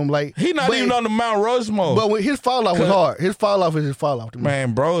 discount him. Like he not but- even on the Mount Rushmore. But when his fall off was hard. His fall off is his fall off to me.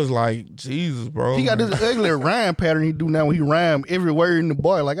 man, bro, is like Jesus, bro. He got this ugly rhyme pattern he do now when he rhyme every word in the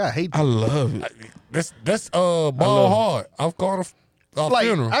bar. Like I hate I that. love it. That's ball hard. I've caught a Like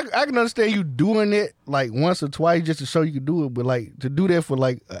funeral. I can understand you doing it like once or twice just to show you can do it, but like to do that for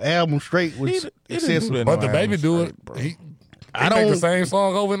like an album straight was He didn't excessive. do that. but the no baby album do straight, it. bro. He I make the don't- same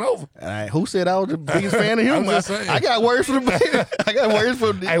song over and over. Who said I was the biggest fan of him? I'm just saying. I got words for the baby. I got words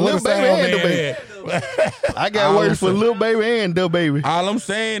for the Hey, Lil what the Baby sound and the man baby. had? I got words for Lil Baby and the baby. All I'm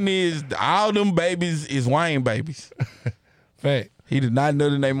saying is all them babies is Wayne babies. Fact. He did not know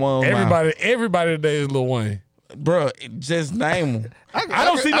the name of Everybody today is Lil Wayne. bro. Just name them. I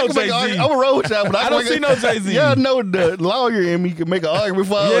don't see no can make an Jay-Z. argument. I'm a road shot, but I don't see no Jay-Z. Y'all know the lawyer in me can make an argument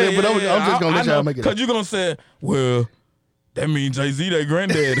for all that, but I'm just gonna let y'all make it. Because you're going to say, well, that means Jay-Z, their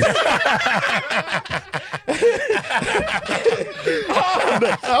granddaddy.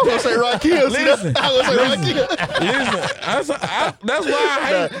 I was gonna say Rakim. Listen, I was gonna say Rakim. Listen, that's why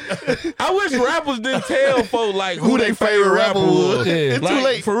I hate. I wish rappers didn't tell folks like who Who their favorite rapper was. Yeah. It's Like, too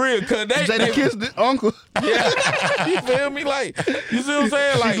late. for real, cause they Jada Kiss the uncle. yeah, you feel me? Like, you see what I'm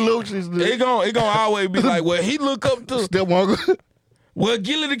saying? Like, She's it gonna always be like, well, he look up to, step uncle. well,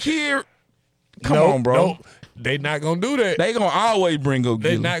 Gilly the Kid. Come on, bro. Nope. They not gonna do that. They gonna always bring up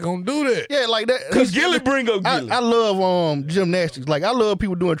They Gilly. not gonna do that. Yeah, like that. Cause Gilly bring up I, Gilly. I love gymnastics. Like I love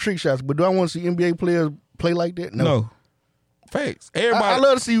people doing trick shots, but do I want to see NBA players play like that? no. Facts. Everybody. I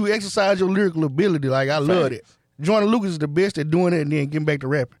love to see you exercise your lyrical ability. Like I love it. Jordan Lucas is the best at doing it and then getting back to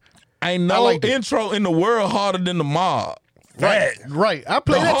rapping. Ain't no like that. intro in the world harder than the mob. Right. I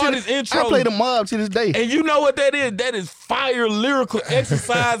play The that hardest to intro. I play the Mob to this day. And you know what that is? That is fire lyrical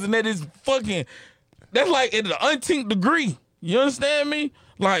exercise, and that is fucking. That's like at the umpteenth degree. You understand me?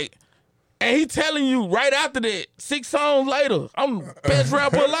 Like, and he telling you right after that, 6 songs later, I'm the best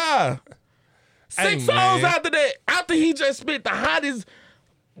rapper alive. 6 songs after that, after he just spit the hottest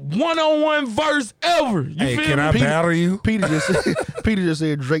one-on-one verse ever. You Hey, feel can me? I battle you? Peter just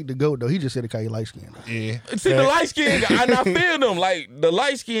said Drake the GOAT though. He just said it cause he light skinned. Yeah. See, the light skin guy, and I feel them. Like, the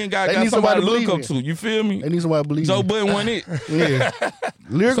light skin guy They got need somebody to somebody look to up believe to. You feel me? They need somebody to believe. Joe in. Budden wasn't it. Yeah.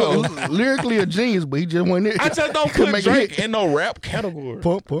 Lyrically a genius, but he just went there. I just don't Couldn't put make a Drake hit. in no rap category.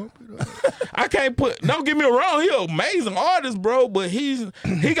 Pump. I can't put. Don't get me wrong. He an amazing artist, bro. But he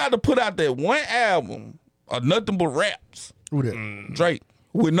got to put out that one album of nothing but raps. Who that? Drake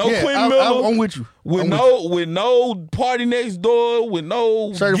with no Yeah, Quentin Miller. I'm with you. With no Party Next Door. With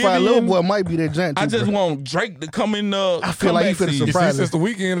no Certified Gideon. Little Boy might be that giant. I too, just bro. want Drake to come in. I feel like he finna You see, surprise since us. the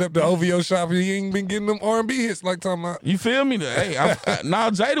weekend left the OVO shop, he ain't been getting them R&B hits like talking about. You feel me? Hey, now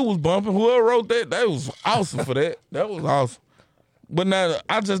Jada was bumping. Whoever wrote that was awesome for that. That was awesome. But now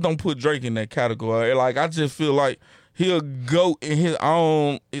I just don't put Drake in that category. Like, I just feel like he'll go in his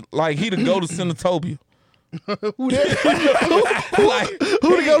own. Like, he to go to Senatobia. Who that? Like,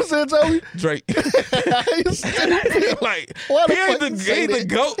 Who to go to San Antonio? Drake. You stupid. Like, Why the he fuck ain't you say the that?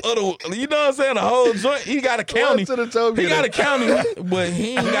 goat of the, you know what I'm saying? The whole joint. He got a county. to the Senatobia He got a then? county, but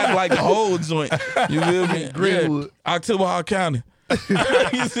he ain't got like the whole joint. You feel me? Greenwood. Yeah, Oktibbeha County.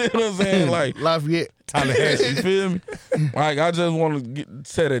 You see what I'm saying? Like, Lafayette. you feel me? Like, I just want to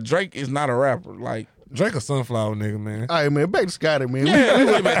say that Drake is not a rapper. Like, Drake a sunflower nigga, man. All right, man. Back to Scotty, man. Yeah,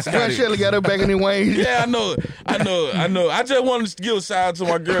 let's get back to John Scotty. Shelley got her back in the Wayne. yeah, I know. I just wanted to give a shout out to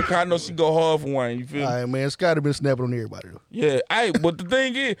my girl, cause I know she go hard for Wayne. You feel All me? right, man. Scotty been snapping on everybody, though. Yeah. Hey, but the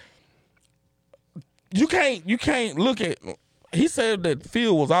thing is, you can't look at. He said that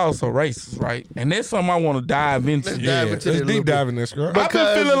Phil was also racist, right? And that's something I want to dive into. Let's Yeah, dive into let's that a little deep bit. dive in this, girl. I've been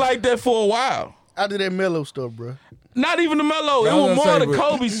because- feeling like that for a while. I did that mellow stuff, bro. Not even the mellow. It I was was more gonna the say, but-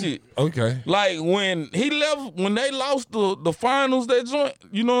 Kobe shit. Okay. Like when he left, when they lost the finals, that joint.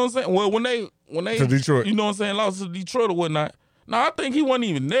 You know what I'm saying? Well, when they To Detroit. you know what I'm saying, lost to Detroit or whatnot. No, I think he wasn't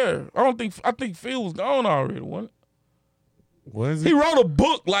even there. I think Phil was gone already. Wasn't Was he? He wrote a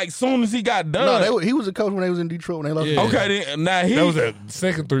book like soon as he got done. No, he was a coach when they was in Detroit when they lost. Yeah. Okay, then now he That was that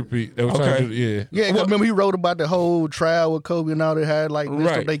second three-peat. That was trying to do, yeah. Yeah, 'cause Well- remember he wrote about the whole trial with Kobe and all that had like messed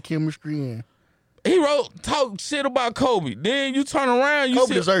Right. up their chemistry and he talk shit about Kobe. Then you turn around, you Kobe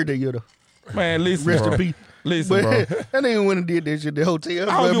see, deserved that year though. man, listen, Rest bro. in peace. Listen, But bro. that nigga went and did that shit at the hotel. I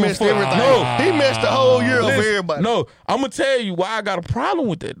don't Bro, give a messed fuck. everything. No. He messed the whole year of Listen, everybody. No, I'm gonna tell you why I got a problem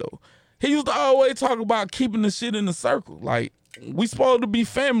with that though. He used to always talk about keeping the shit in the circle. Like, we supposed to be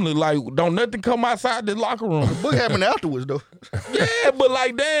family. Like, don't nothing come outside the locker room. Book happened afterwards though. Yeah, but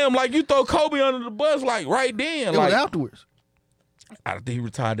like, damn, like you throw Kobe under the bus, like right then. It was Like, afterwards. I think he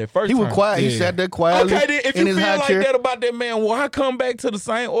retired that first He was time. quiet. He Yeah. sat there quietly Okay, then if in you his feel high like chair. that about that man, why come back to the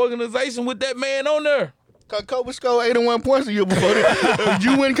same organization with that man on there? Cause Kobe scored 81 points the year before that.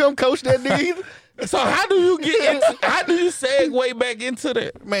 You wouldn't come coach that nigga either. So how do you how do you segue back into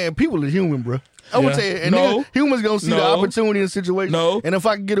that? Man, people are human, bro. I'm gonna tell you, and No. nigga, humans gonna see the No. opportunity in situation. No. And if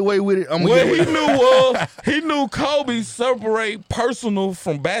I can get away with it, I'm gonna What get away he with it. knew was he knew Kobe separate personal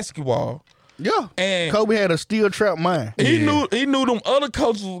from basketball. Yeah. And Kobe had a steel trap mind. he knew them other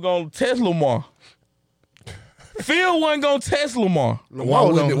coaches was gonna test Lamar. Phil wasn't gonna test Lamar. Why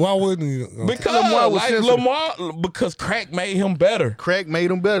wouldn't he? Because Lamar was sensitive. because crack made him better. Crack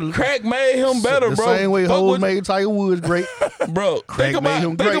made him better. Crack made him better, the bro. same way Fuck Hoes with- made Tiger Woods great. Bro, Crack think made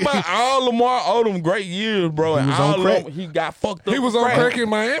him great. about all Lamar, all them great years, bro. And was all on of crack. them, he got fucked up. He was with on crack in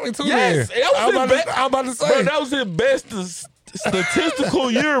Miami too. Yes, then. that was I was his best. about to say. Bro, that was his best statistical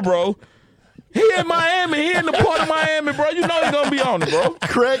year, bro. He in Miami. He in the port of Miami, bro. You know he gonna be on it, bro.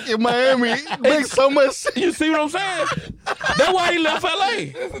 Crack in Miami makes so much sense. You see what I'm saying? That's why he left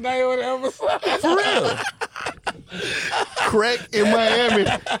LA. That's the name of the episode. For real. Crack in Miami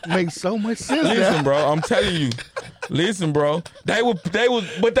makes so much sense. Listen, now. bro. I'm telling you. Listen, bro. They were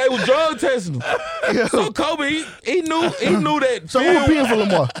drug testing him. So Kobe, he knew that. So Phil- who pissing for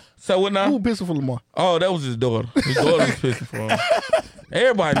Lamar? So what now? Who pissing for Lamar? Oh, that was his daughter. His daughter was pissing for him.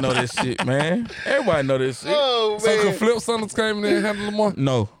 Everybody know this shit, man. Everybody know this shit. Oh So could Flip Saunders came in there and handled Lamar?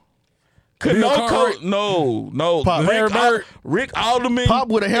 No. Bill No, Cartwright? no. Pop. Rick, Larry Bird? Rick Alderman. Pop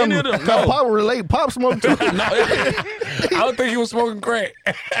with a any hammer. of them. Cause No. Pop relate. Pop smoked too. No. I don't think he was smoking crack.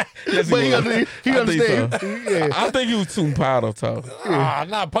 Yes, But he was. understand. I think so. Yeah. I think he was too powder tough.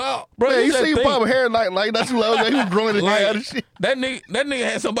 Not Pop. Bro, Man, you just see think, Pop hair like not too long ago. He was growing his hair out and like, shit. that nigga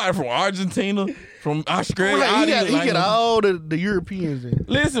had somebody from Argentina. from Australia. Right, he got all the Europeans in.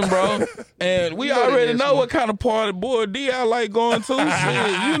 Listen, bro, and we already know what kind of party boy D.I. like going to.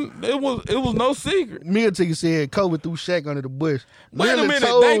 Shit, it was no secret. Milton said Kobe threw Shaq under the bus. Wait a minute,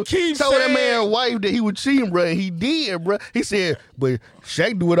 told they keep that saying- man wife that he was cheating, bro, and he did, bro. He said, but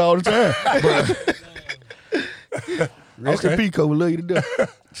Shaq do it all the time. Rest in peace, Kobe. Love you to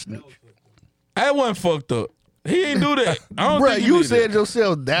death. Snitch. That wasn't fucked up. He ain't do that. I don't Bro, think he you did said that.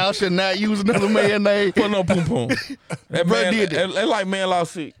 yourself, thou should not use another man's name. For no poom poom. That Bro man did that. that like man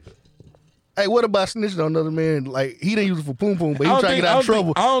lost sick. Hey, what about snitching on another man? Like, he didn't use it for poom poom, but he I was don't trying to think- get out of I don't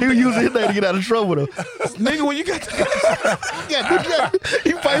trouble. think- I don't He was think- using his name to get out of trouble, though. Nigga, when you got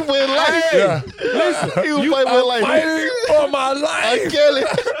He fighting for his life. Hey, Listen, he was fighting for his life. Fighting for my I life. kill it.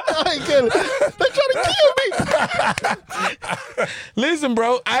 I kill it. They trying to kill me. listen,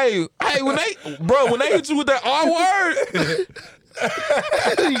 bro. Hey, when they hit you with that R word,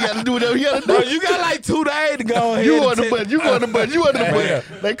 You got to do whatever you got to do. bro, you got like 2 days to go ahead. You and on the take- bus. You on the bus. You on the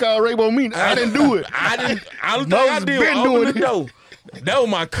bus. They call rape on me. I didn't do it. I don't think Moses I did. been Open doing the it. door. That was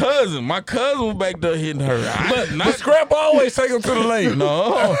my cousin. My cousin was back there hitting her. But Scrap always take him to the lake.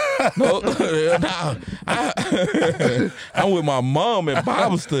 No. Nah. I'm with my mom at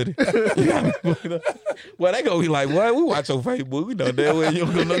Bible study. Well, they gonna be like, "What? We watch on Facebook. We know that way you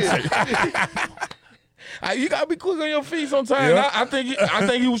don't go no church." You gotta be quick on your feet sometimes. Yeah. I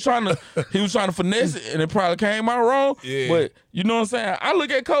think he was trying to finesse it, and it probably came out wrong. Yeah. But you know what I'm saying? I look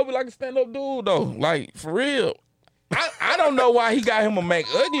at Kobe like a stand-up dude though, like for real. I don't know why he got him a Mac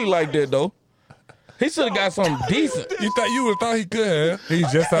ugly like that though. He should have got something decent. You would have thought he could have. He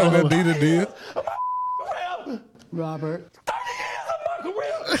just how that Dita did. Robert.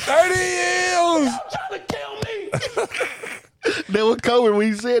 30 years. That was Kobe when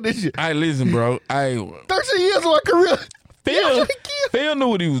he said this shit. Hey, listen, bro. 13 years of my career. Phil knew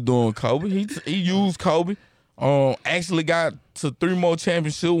what he was doing, Kobe. He used Kobe. Actually got to 3 more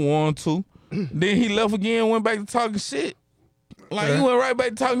championships, 1, 2. Then he left again, went back to talking shit. Like he went right back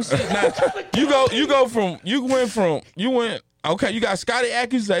to talking shit. Now you went okay, you got Scotty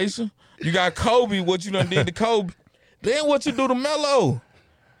accusation, you got Kobe, what you done did to Kobe. Then what you do to Melo?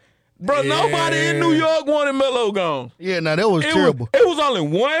 Bro, nobody in New York wanted Melo gone. Yeah, now that was terrible. It was only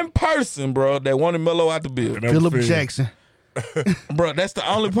one person, bro, that wanted Melo out the building. Philip Jackson. Bro, that's the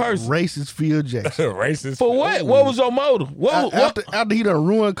only person. Racist Phil Jackson. Racist. For what? What was your motive? After he done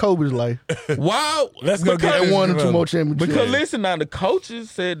ruined Kobe's life. Wow. Let's go get They this won 2 Melo. more championships. Because listen, now the coaches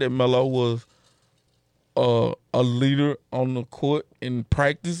said that Melo was a leader on the court in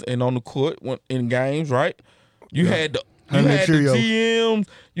practice and on the court in games, right? You had the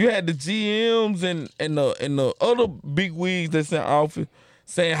GMs, and the other big wigs that's in office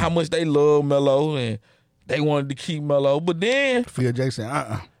saying how much they love Melo and they wanted to keep Melo, but then Phil Jackson,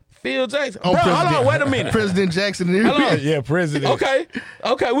 Phil Jackson. Bro, hold on, wait a minute. President Jackson. Hello. Yeah, president. Okay,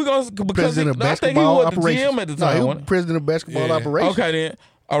 we're gonna because President of I think he basketball was the operations. GM at the No, time. he was wasn't he? president of basketball Yeah. operations. Okay then,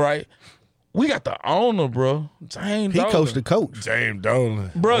 all right. We got the owner, bro. James He Dolan. coached the coach. James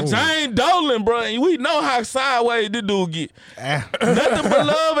Dolan. Bro, Oh. James Dolan, bro. And we know how sideways this dude get. Nothing but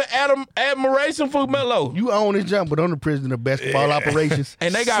love and admiration for Melo. You own this jump, but I'm the president of basketball operations.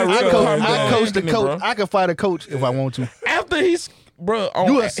 And they got I rid of coach Carmelo the Anthony, coach. bro. I can fight a coach if I want to. After he's, bro,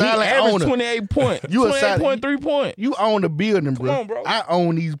 You a silent he averaged owner. 28 points. You a silent- 28.3 points. You own the building, bro. on, bro. I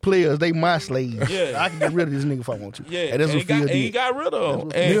own these players. They my slaves. Yeah. I can get rid of this nigga if I want to. Yeah, And that's what Phil and he did. got rid of him.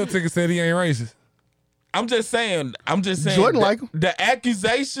 Neil And Ticker said he ain't racist. I'm just saying. Jordan like him. The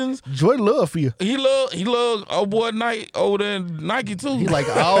accusations. Jordan love Phil. He love old boy Nike over there in Nike too. He like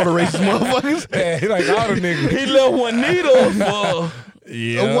all the racist motherfuckers. Yeah, he like all the niggas. He left Juanita for.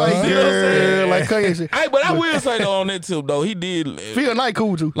 Yeah. A white See what I'm girl, saying? like Kanye said. Hey, but I will say though on that tip though, he did. Phil Knight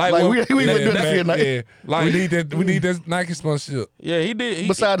cool too. Like, Like, when- we Yeah, been doing that Phil Knight. Yeah. Like- we need that Nike sponsorship. Yeah, he did.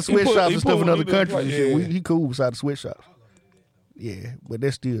 Beside the sweatshops and stuff in other countries and shit. Yeah. He cool beside the sweatshops. Yeah, but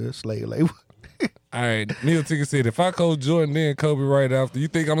that's still a slave labor. All right, Neil Ticker said, if I coach Jordan then Kobe right after, you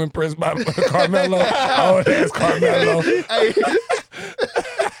think I'm impressed by Carmelo? Oh, that's Carmelo. Hey,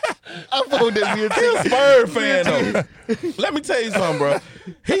 I vote that He a Phil Spurs fan though. Let me tell you something, bro.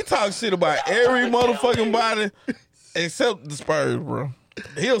 He talks shit about every motherfucking body except the Spurs, bro.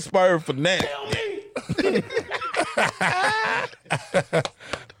 He a Spurs fanatic.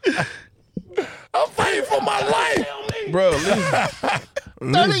 I'm fighting for my life, bro. Listen.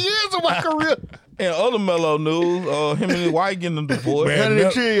 30 years of my career. And other Melo news, him and his wife getting a divorce. Man, Honey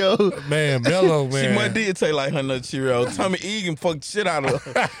and Cheerios. Man, Melo, She man. might did take like 100 Cheerios. Tommy Egan fucked shit out of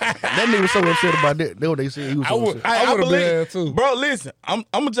her. That nigga was so upset about that. That's what they said. He was so upset. I would've been there, too. Bro, listen, I'm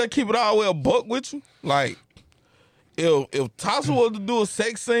gonna just keep it all the way a buck with you. Like, if Tasha was to do a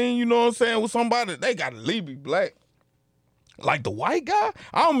sex scene, you know what I'm saying, with somebody, they gotta at least be black. Like the white guy,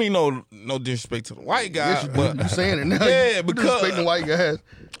 I don't mean no disrespect to the white guy, Yes, but you saying it now. Yeah, You because disrespecting white guys.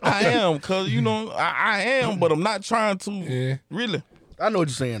 I am, cause you know I am, but I'm not trying to really. I know what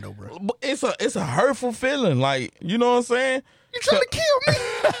you're saying though, bro. But it's a hurtful feeling, like you know what I'm saying. You trying to kill me?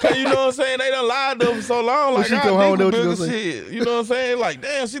 Cause you know what I'm saying, they done lied to them so long. Like she come home, know what you gonna say. shit. You know what I'm saying? Like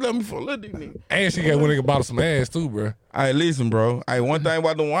damn, she let me for a little dick nigga. And she got one nigga bought some ass too, bro. Hey, listen, bro. Hey, one thing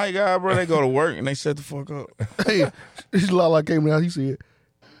about the white guy, bro, they go to work and they shut the fuck up. Hey, this Lala came out. He said,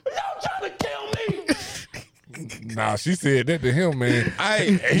 Y'all trying to kill me? Nah, she said that to him, man.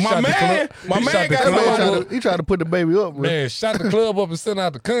 Hey, He my shot the man club- got the club a up. he tried to put the baby up, bro. Man, shot the club up and sent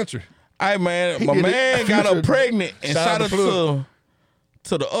out the country. Hey man, my He- man got her Future- pregnant and Shout shot out her to Plug.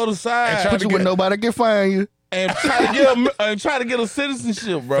 to the other side Put you with nobody can find you. and try to get a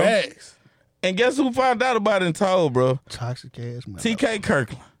citizenship, bro. Facts. And guess who found out about it and told, bro? Toxic ass man. TK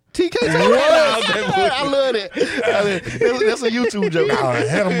Kirkland. TK. I love that. That's a YouTube joke. Oh,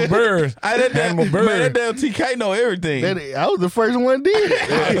 Hannibal Buress. Hannibal Man, Buress. that damn TK know everything. I was the first one did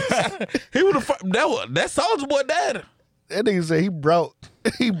it. He was that Soulja Boy daddy. That nigga said he brought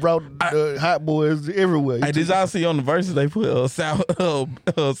the hot boys everywhere. Hey, did y'all see on the verses they put Sal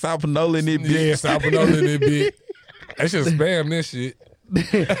Panola in it? Yeah, South Panola in that bit. They should spam this shit.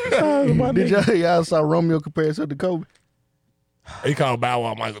 Did y'all saw Romeo compare to the Kobe? He called Bow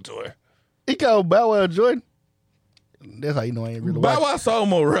Wow Michael Jordan. He called Bow Wow Jordan. That's how you know I ain't really Bow watching. Wow sold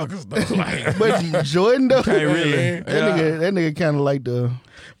more records though. Like, But Jordan though, can't really. that nigga kind of like the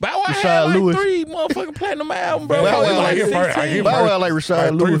Bow Wow Rashad had like Lewis. 3 motherfucking platinum albums, bro. Bow Wow He like like his first- 16. Bow Wow like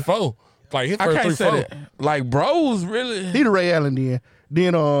Rashad Like Lewis. 3-4. Like his I first can't say 3-4. that. Like bros, really. He the Ray Allen then.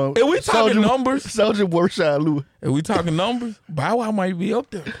 Then If we talking numbers, Soulja Boy Rashad Lewis. if we talking numbers, Bow Wow might be up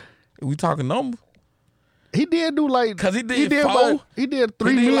there. If we talking numbers, He did do like 'Cause he did 4. about, he did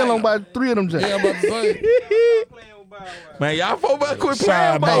 3 He did million like- on about 3 of them. Yeah, I'm about to say. man, y'all folk better quit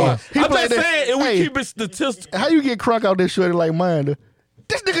Side playing ball. boy. He I'm played just that- saying, if we hey. keep it statistical. How you get crunk out that shorty like mine? Though?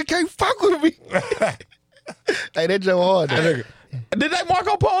 This nigga can't fuck with me. Hey, that Joe Hard. Though. Did they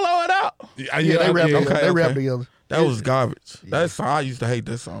Marco Polo it out? Yeah, Yeah, they rap yeah. together. They rap together. That was garbage. That song, I used to hate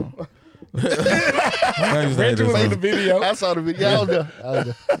that song. I used to hate Reggie was that in the I song. video. saw the video. I was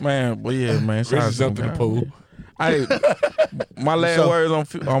there. Man, but yeah, man. shout out Reggie to jumped in them the pool. guys. Hey, my last So-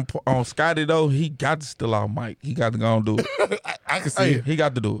 words on Scotty though, he got to steal our mic. He got to go and do it. I can see it. He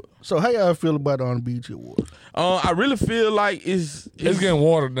got to do it. So how y'all feel about the On the Beach Award? I really feel like it's getting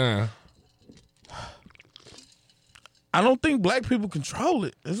watered down. I don't think black people control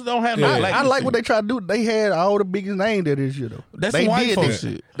it. This don't have Yeah. no black. I like what they tried to do. They had all the biggest names there this year though. That's they some white did folk that.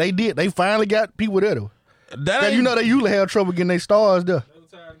 shit. They did. They finally got people there though. That Cause ain't, you know they usually have trouble getting their stars there.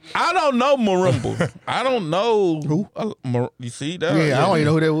 I don't know Marimba. I don't know Who? You see that? Yeah, I don't even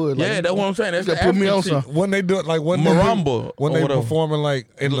know who that was. Like, Yeah, that's what I'm saying. That's Just the put me on African some. When they do it, like when Marumba when or they whatever. performing like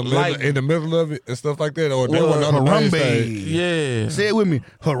in the Like- middle of it and stuff like that, or they Well, were on the main Harambe. stage. Yeah. Say it with me.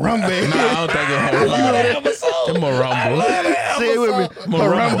 Harambe. Nah, I don't think it's Marimba. Say it with me.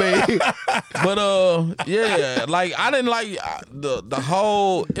 Harambe. But yeah, like I didn't like the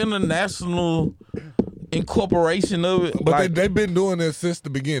whole international incorporation of it. But like, they've been doing this since the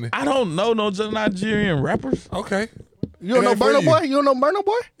beginning. I don't know no just Nigerian rappers. Okay. You don't It know ain't for Burna you. Boy? You don't know Burna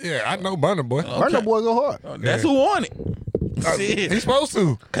Boy? Yeah, I know Burna Boy. Burna Boy go hard. That's who won it. Shit. He's supposed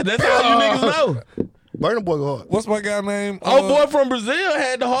to. Cause that's all you niggas know. Burna Boy go hard. What's my guy name? Oh boy from Brazil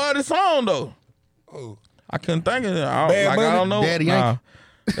had the hardest song though. Oh. I couldn't think of it. Bad I Bunny? don't know. Daddy Nah,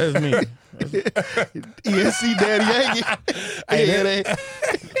 that's me. ESC Daddy Yankee.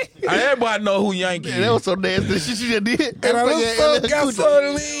 Yeah, Everybody know who Yankee is. that was so nasty. Shit she just did. And I That look fake so ass LL Cool J.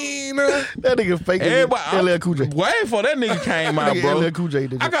 gasolina. That nigga fake Everybody, LL Cool J. way before that nigga came out, Nigga bro. LL Cool J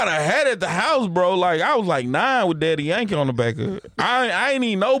did I it. got a hat at the house, bro. Like I was like 9 with Daddy Yankee on the back of it. I ain't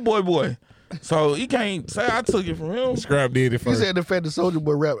even no boy. So he can't say I took it from him. Scrap did it You first. said the fact that Soulja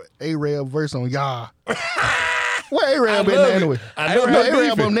Boy rap A-Rab verse on Yah. Where A-Rab I in love there it. anyway? I know No, they A-Rab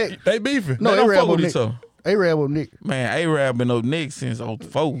beefing. on Nick. They beefing. No, They don't A-Rab fuck on with Nick. each other. A-Rab on Nick. Man, A-Rab been up Nick since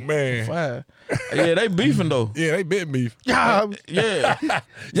 04. Man. 5. Yeah, they beefing though. Yeah, they been beef. Yah. Yeah.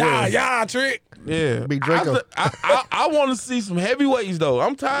 Yeah, trick. Yeah. Big Draco. I want to see some heavyweights though.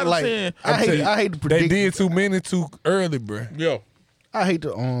 I'm tired Like, of seeing. I hate to They predict. did too many too early, bro. Yo. I hate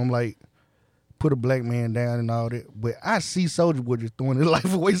to like put a black man down and all that, but I see Soulja Boy just throwing his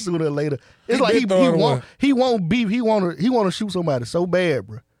life away sooner or later. It's He like been throwing one. he won't beef. He want to shoot somebody so bad,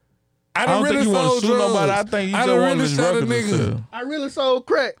 bro. I don't really think he want sold to shoot drugs. nobody. I think he I just done wanted really his shot a record to nigga. sell. I really sold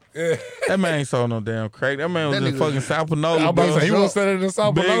crack. That man ain't sold no damn crack. That man was That in nigga- fucking South I Panola. was about to say, he bro. was selling in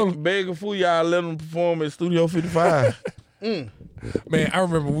South Panola. Begging for y'all let him perform at Studio 55. Man, I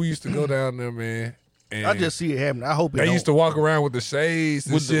remember we used to go down there, man. And I just see it happen. I hope it they don't. used to walk around with the shades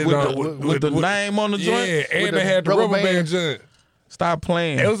and with shit the, on. with the name on the Yeah, joint. and With they the had the rubber rubber band band. joint. Stop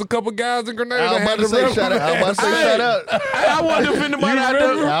playing. There was a couple guys in Grenada I was that about had to the say rubber shout out. I was about to say shout out. I wonder if anybody out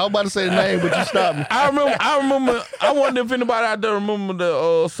there. I was about to say the name, but you stopped me. I remember. I wonder if anybody out there remember the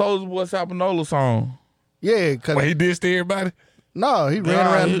Soulja Boy South Panola song. Yeah, cause Well, he dissed everybody. no, he ran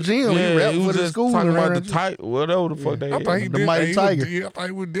around the gym. Yeah, he rapped was for the just school. talking and ran about around the tight, whatever the fuck they I thought he had. The did. Mighty he Tiger. Was, I thought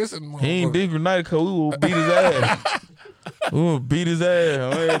he was dissing. He ain't dig United because we would beat his ass. We would beat his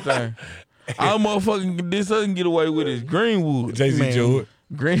ass on everything. All motherfucking this other can get away with is Greenwood. Jay-Z Man. Jordan.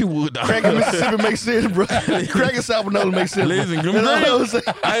 Greenwood. dog. Crack in Mississippi makes sense, bro. Crack in South Panola makes sense. Listen, them, You know what I'm saying?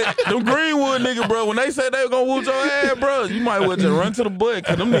 them Greenwood niggas, bro, when they say they gonna whoop your ass, bro, you might well just run to the butt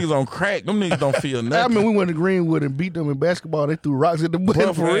because them niggas on crack. Them niggas don't feel I nothing. mean, we went to Greenwood and beat them in basketball. They threw rocks at the butt.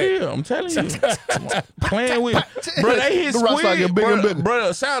 Bro, for real, I'm telling you. Playing with bro, they hit The rocks start Squid, getting bigger and bro, bigger.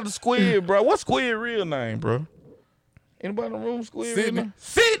 bro. Shout out to Squid, bro. What's Squid real name, bro? Anybody in the room, Squid? Sydney. Real name?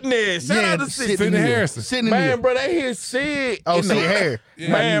 Sydney. Shout Yeah, out to Sydney. Sidney Harrison. Sitting Man, there. bro, they hit Sid. Oh, in the Sid Hair.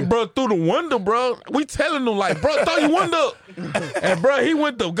 Man, bro, through the window, bro. We telling them like, bro, throw your window up. And bro, he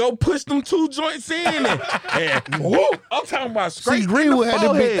went to go push them 2 joints in, and whoop, I'm talking about straight See, Greenwood in the had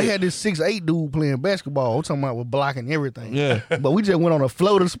this big, forehead. they had this 6'8" dude playing basketball. I'm talking about with blocking everything. Yeah. But we just went on a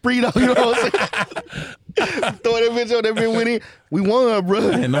floater spree, though. You know what I'm saying? Throw that bitch up, that bitch went in. We won, bro.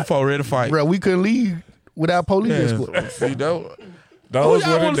 And them folk ready to fight. Bro, we couldn't leave without police escort. Yeah. See, though. Who Those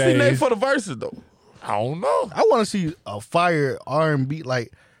y'all were want the to see next days. for the verses, though? I don't know. I want to see a fire R&B,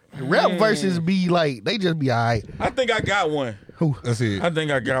 like, rap verses be like, they just be all right. I think I got one. That's it. I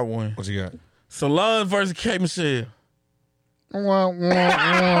think I got one. What you got? Solange versus K. Michelle. Because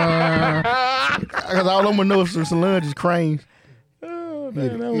all I'm going to know is some Solange is cranes.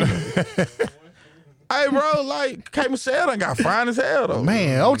 Hey, bro, like, K. Michelle done got fine as hell, though.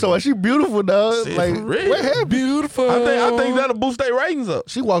 Man, I'm talking about she beautiful, dog. Shit, Like, for real. what happened? Beautiful. I think that'll boost their ratings up.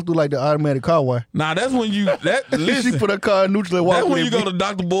 She walked through like the automatic car wash. Nah, that's when you, She listen, put her car in neutral and walked that's when in. you go to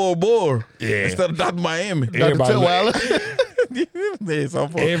Dr. Bora Yeah. instead of Dr. Miami. Dr. Everybody- Tutwiler. Yeah, some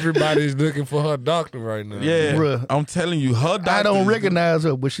folk- Everybody's looking for her doctor right now. yeah, Bruh. I'm telling you, her doctor. I don't recognize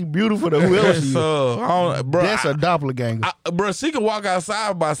her, but she beautiful to whoever she is. Bro, That's a doppelganger. bro, she can walk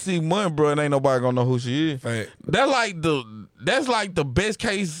outside by 6 months, bro, and ain't nobody gonna know who she is. Fact. That's like the best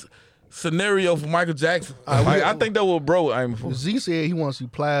case scenario for Michael Jackson. I think that what bro aiming for. Z said he wants to see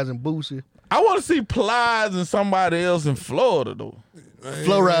Plies and Boosie. I want to see Plies and somebody else in Florida though.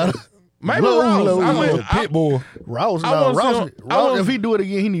 Flow Rider. Maybe Blow, Ross. blow, I blow. mean, Pitbull. Ross, I no, wanna see Ross, him- I Ross wanna- if he do it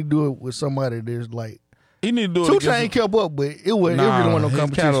again, he need to do it with somebody that's like he need to do it. 2 against- Chainz kept up, but it was Nah, it really wasn't no his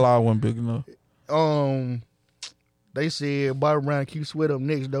competition. catalog wasn't big enough. They said Bobby Brown Q Sweat up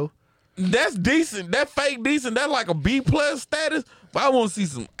next though. That's decent. That fake decent. That's like a B+ status. But I want to see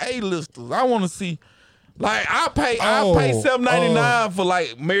some A-listers. I want to see, like, I pay $7.99 for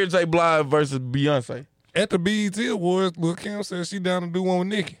like Mary J. Blige versus Beyonce. At the BET Awards, Lil' Kim said she down to do one with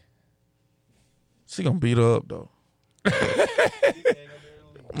Nicki. She gonna beat her up though.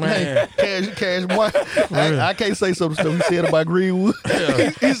 Man, Cash boy. I can't say some stuff he said about Greenwood.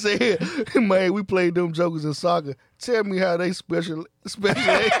 He said, man, we played them jokers in soccer. Tell me how they special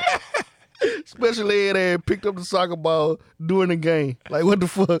ed and picked up the soccer ball during the game. Like, what the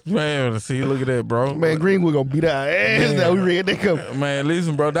fuck? man, see, look at that, bro. Man, Greenwood gonna beat our ass now. We read that coming. Man,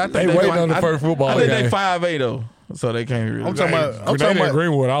 listen, bro. I think They waiting on the first football I think game. they 5'8" though, so they can't really. I'm talking about. I'm Grenada talking and about.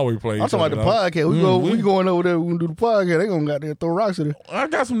 Greenwood always play. I'm talking about the podcast. We going over there. We gonna do the podcast. They gonna got there throw rocks at it. I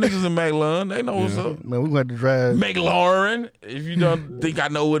got some niggas in McLaren. They know what's up. Man, we gonna have to drive. McLaurin, if you don't think I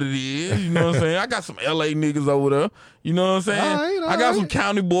know what it is, you know what I'm saying? I got some LA niggas over there. You know what I'm saying? All right. I got some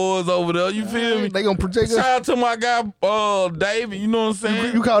county boys over there. You feel me? They gonna protect Shout us. out to my guy, David. You know what I'm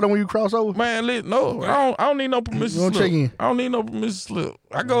saying? You call them when you cross over. Man, no, I don't need no permission You don't slip. check in. I don't need no permission slip.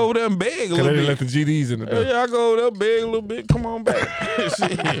 I go over there and beg a Because little they bit. let the GDs in the door. Yeah, I go over there, beg a little bit. Come on back.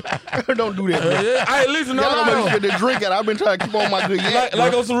 Shit. Don't do that. Man. Yeah. Hey, listen, Y'all gonna make me no. spit the drink out. I've been trying to keep on my good yak.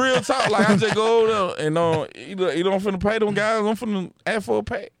 Like on some real talk, like I just go over there and either you don't finna pay them guys, I'm finna ask for a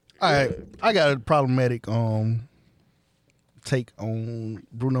pay. All right, I got a problematic take on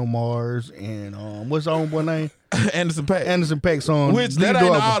Bruno Mars and what's the homeboy name? Anderson Paak. Anderson .Paak song. Which that Leave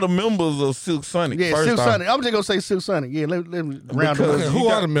ain't Door all Open. the members of Silk Sonic. Yeah, first Silk off. Sonic. I'm just gonna say Silk Sonic. Yeah, let me round it Because up. Who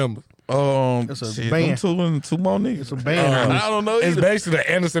are the members? It's a a band. Two more niggas. It's a band. I don't know It's either. basically the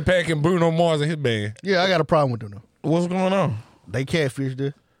Anderson .Paak and Bruno Mars and his band. Yeah, I got a problem with them though. What's going on? They catfished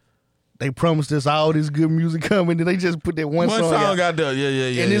her. they promised us all this good music coming, and they just put that one song out there.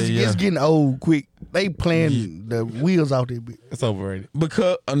 Yeah. And it's getting old quick. They playing the wheels out there. It's overrated.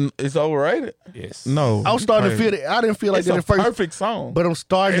 Because it's overrated? Yes. No. I was starting to feel that. I didn't feel like that at first. It's a perfect song. But I'm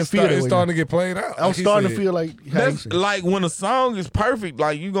starting to feel It's starting to get played out. I'm starting to feel like that's like when a song is perfect,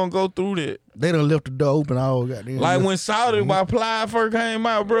 like you gonna go through that. They done left the door open all goddamn. Like when Shouted by Plies first came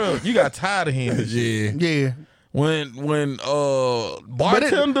out, bro, you got tired of him. Yeah. When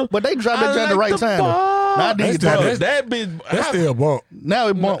Bartender, but they dropped that at the right time. Now that bitch, that's still a bump. Now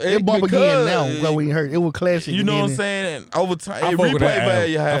it bump again. Now what we heard, it was classic. You know what I'm saying? Over time, replay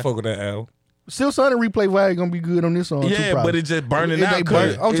value. I fuck with that album. Still, Son replay value gonna be good on this song. Yeah, but it just burning out.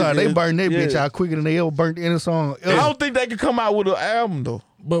 I'm sorry, they burned that bitch out quicker than they ever burnt any song. I don't think they could come out with an album though.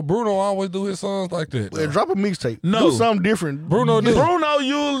 But Bruno always do his songs like that. Well, drop a mixtape. No, do something different. Bruno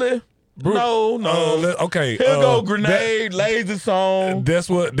usually. No. Okay. Here go Grenade, Lazy Song. That's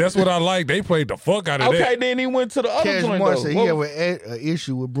what I like. They played the fuck out of that. Okay, then he went to the other Cash joint Moore though. said he have an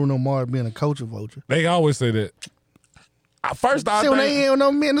issue with Bruno Mars being a culture vulture. They always say that. First, I when think they ain't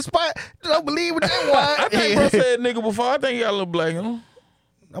on me in the spot, don't believe it. That's why. I think bro said nigga before. I think he got a little black in him.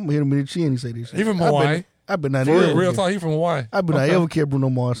 I'm gonna hit him in the chin and say this shit. He from Hawaii. I been not real talk. He from Hawaii. I been not ever care Bruno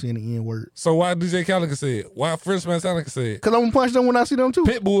Mars saying the N word. So why DJ Khaled said it? Why French Montana said it? Cause I'm gonna punch them when I see them too.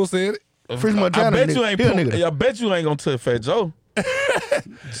 Pitbull said it. French Montana. I bet you ain't gonna touch Fat Joe.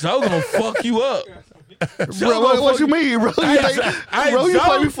 Joe gonna fuck you up. Bro, what you mean, bro? You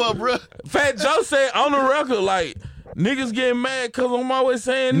play me for, bro. Fat Joe said on the record, like, niggas getting mad because I'm always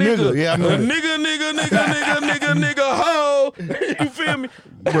saying nigga. Yeah, I know nigga, ho. You feel me?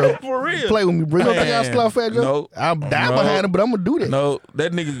 Bro, for real. Play with me, bro. You don't think I'll slap Fat Joe? No. I'm dying behind him, but I'm gonna do that. No,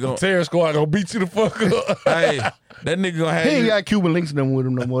 that nigga gonna. Terror Squad gonna beat you the fuck up. Hey, that nigga gonna have. He ain't got Cuban links in them with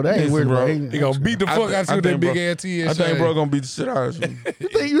him no more. They ain't weird, bro. He gonna beat the fuck out you with that big ass T. I think bro gonna beat the shit out of you.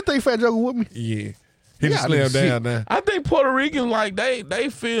 You think Fat Joe with me? Yeah. He just slammed down now. I think Puerto Ricans like they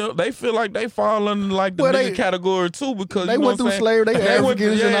feel like they fall under like the nigga category too because they you know went through slavery. They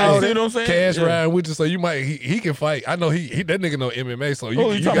Africans and all that. You know what I'm saying? Cash riding with you, so you might he can fight. I know he that nigga know MMA, so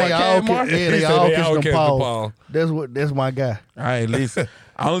you they all catch them Paul. That's my guy. All right, listen.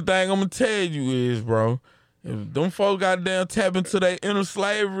 Only thing I'm gonna tell you is, bro, if them folks goddamn tap into their inner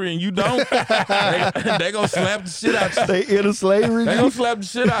slavery and you don't, they gonna slap the shit out you. They inner slavery. They gonna slap the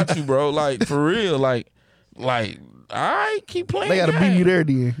shit out you, bro. Like for real, like. All right, keep playing. They gotta beat me there,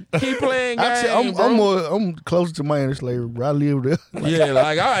 then. Keep playing game, I'm closer to my inner slavery, bro. I live there. Yeah,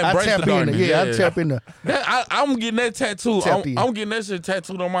 like I embrace the darkness. I tap in there. I'm getting that tattoo. I'm getting that shit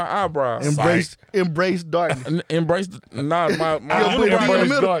tattooed on my eyebrows. Embrace darkness. Embrace my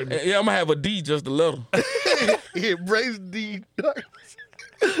embrace darkness. Yeah, I'm gonna have a D just a little. Embrace the darkness.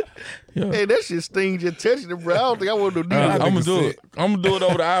 Yeah. Hey, that shit stings your touching it, bro. I don't think I want to do that. I'm gonna do it. I'm gonna do it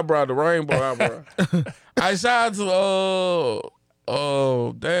over the eyebrow, the rainbow eyebrow. I shout out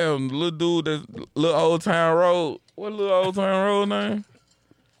to damn little dude, that little Old Town Road. What little Old Town Road name?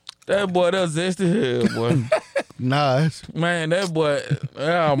 That boy, that's zesty hell, boy. Nas. Man, that boy.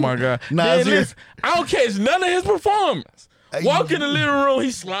 Oh my god. Nas. Listen, I don't catch none of his performance. Walk in the living room, he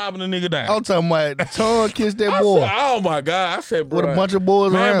slobbing the nigga down. I'm talking about tongue kiss that boy. Oh my god! I said, bro, with a bunch of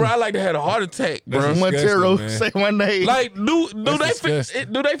boys man, around. bro, I like to have a heart attack, bro. Montero, say my name. Like, do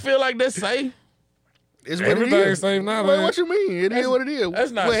they feel like that's safe? It's what it is. Safe now, man. What you mean? It is what it is.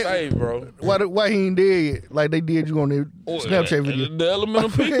 That's not safe, bro. Why he ain't dead yet? Like they did you on their Snapchat video. The Elemental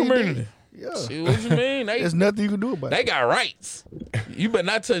P community. Yeah. See what you mean? There's nothing you can do about it. They got rights. You better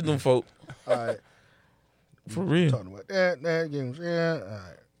not touch them folk. All right. For real. Talking about that. Yeah.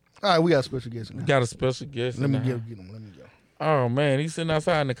 All right, we got a special guest now. Got a special guest. Let me get him. Let me go. Oh man, he's sitting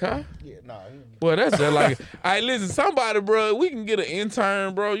outside in the car? Yeah, nah. Boy, that's just like it. All right, listen, somebody, bro, we can get an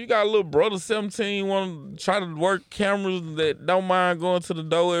intern, bro. You got a little brother 17 want to try to work cameras that don't mind going to the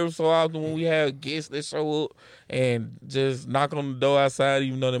door every so often when we have guests that show up and just knock on the door outside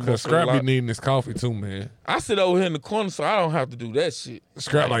even though they're Scrap be needing this coffee too, man. I sit over here in the corner so I don't have to do that shit.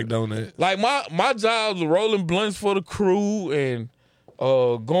 Scrap like doing that. Like my job's rolling blunts for the crew and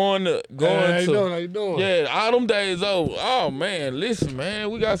going to how you doing? Yeah, all them days over. Oh man, listen, man,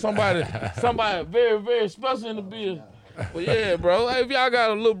 we got somebody very, very special in the building. But yeah, bro, hey, if y'all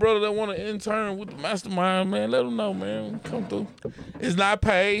got a little brother that want to intern with the mastermind, man, let him know, man. Come through. It's not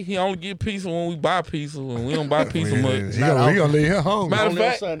paid. He only get pizza when we buy pizza. When we don't buy pizza much. He gonna leave here home.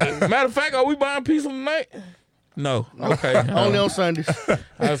 Matter of fact, are we buying pizza tonight? No. Okay. Only on Sundays.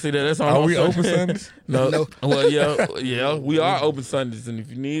 I see that. That's on. Are we open Sundays? No. Well, yeah, we are open Sundays, and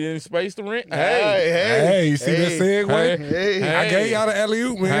if you need any space to rent, hey, you see that segue? Hey. I gave y'all the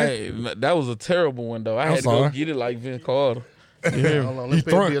alley-oop, man. Hey, that was a terrible one though. I had to go get it like Vince Carter. Yeah. Hold on, let's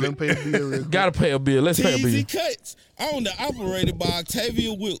pay a bill. Let me pay a bill real quick. Gotta pay a bill. Let's pay a bill. TZ Cuts, owned and operated by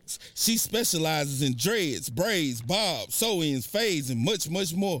Octavia Wilkes. She specializes in dreads, braids, bobs, sew-ins, fades, and much,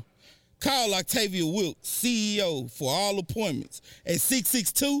 much more. Call Octavia Wilkes, CEO, for all appointments at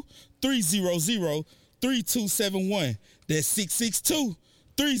 662-300-3271. That's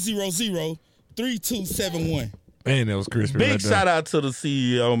 662-300-3271. Man, that was crispy. Big right there. shout out to the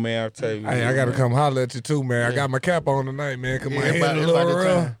CEO, man. I'll tell you. Hey, I gotta come holler at you too, man. I got my cap on tonight, man. Cause my head about- a it's little about that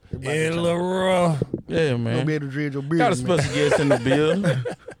rough. time. It's about Head that a little rough. Yeah, Don't be man. able to dread your beard. Got a man. special guest in the building.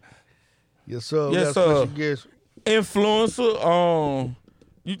 Yes, sir. Yes, Got a special sir. guest. Influencer.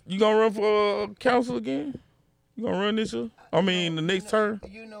 You gonna run for council again? You gonna run this year? I mean, the next term?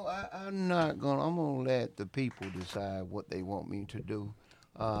 You know, I'm not gonna. I'm gonna let the people decide what they want me to do.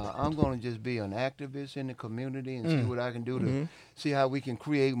 I'm gonna just be an activist in the community and see what I can do to see how we can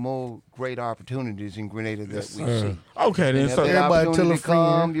create more great opportunities in Grenada that we see. Okay, then. And if So, that Everybody tell opportunity a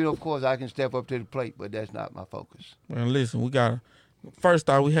friend. come, you know, of course, I can step up to the plate, but that's not my focus. man, listen, we got first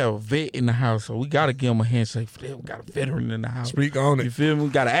off, we have a vet in the house, so we gotta give him a handshake for that. We got a veteran in the house. Speak on You it. feel me? We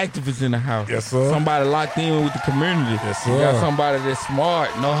got an activist in the house. Yes, sir. Somebody locked in with the community. Yes, We got sir. somebody that's smart,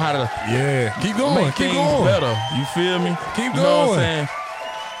 know how to Yeah. Keep going. make Keep things going. better. You feel me? Keep You know what I'm going. saying?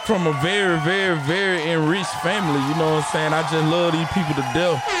 From a very, very, very enriched family, you know what I'm saying? I just love these people to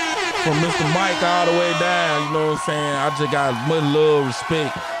death. From Mr. Mike all the way down, you know what I'm saying? I just got much love,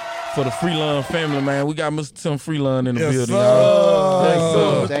 respect for the Freelon family, man. We got Mr. Tim Freelon in the Yes, building, sir. y'all. Yes,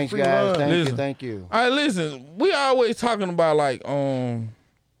 sir. Thanks, guys. Thank Listen. you. Thank you. All right, listen. We always talking about like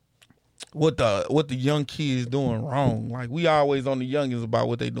what the young kids doing wrong. Like we always on the youngins about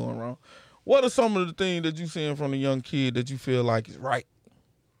what they doing wrong. What are some of the things that you seeing from the young kid that you feel like is right?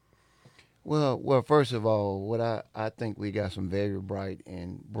 Well, first of all, what I think we got some very bright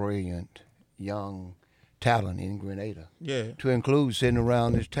and brilliant young talent in Grenada. Yeah. To include sitting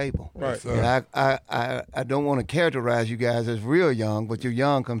around this table. Right. And I don't want to characterize you guys as real young, but you're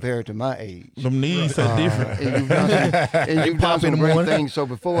young compared to my age. Them needs are different. And you've done some in the great morning. things. So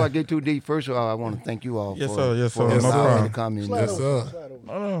before I get too deep, first of all, I want to thank you all Yes, for, sir. Yes, for sir. No allowing me problem. to come in. Yes, sir.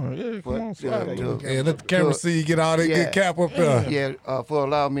 Oh, yeah, come on, slide over. Yeah, let the camera see you get all that Yeah. good cap up there. Yeah, for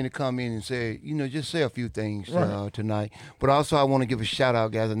allowing me to come in and say, just say a few things tonight. But also, I want to give a shout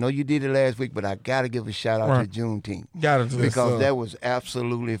out, guys. I know you did it last week, but I got to give a shout out to Juneteenth. Got it. Because that was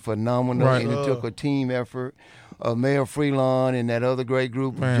absolutely phenomenal, Right. and it took a team effort. Mayor Freelon and that other great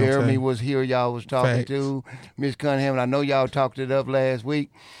group. Man, Jeremy okay. was here. Y'all was talking Facts. to Miss Cunningham. And I know y'all talked it up last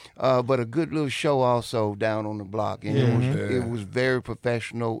week, but a good little show also down on the block, and it was very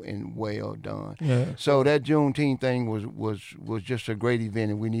professional and well done. Yeah. So that Juneteenth thing was just a great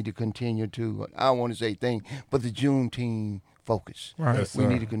event, and we need to continue to. I don't want to say thing, but the Juneteenth focus. Right. Yes, We sir.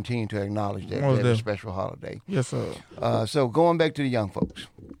 need to continue to acknowledge that Most as a definitely. special holiday. Yes, sir. So going back to the young folks.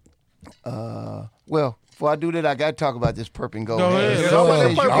 Well, before I do that, I got to talk about this purple and gold. Go hat. ahead. Since Go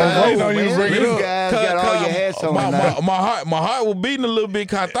ahead. you I was guys- waiting on you to bring it you up. guys got all your hats on tonight. my heart was beating a little bit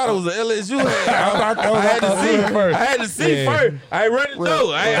because I thought it was an LSU hat. I had to see first. I had to see first. I ain't ready to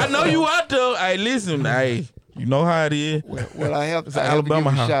go. I know you out there. Hey, listen. Hey, you know how it is. Well, I have It's to an give Alabama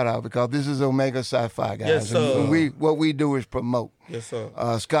a house. shout out because this is Omega Sci-Fi, guys. Yes, sir. And what we do is promote Yes, sir.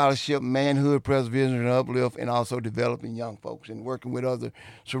 scholarship, manhood, preservation, and uplift, and also developing young folks and working with other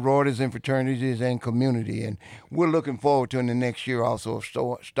sororities and fraternities and community. And we're looking forward to in the next year also of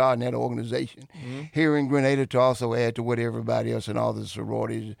starting that organization here in Grenada to also add to what everybody else and all the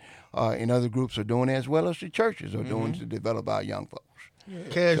sororities and other groups are doing, as well as the churches are doing to develop our young folks.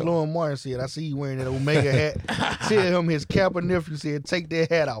 Cash Lauren Martin said, I see you wearing that Omega hat. Tell him his Kappa nephew said, take that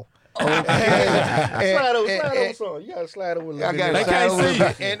hat off. Slide over, son. You got to slide over a little I bit. got They can't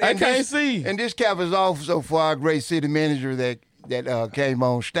see. And They can't this, see. And this cap is also for our great city manager that came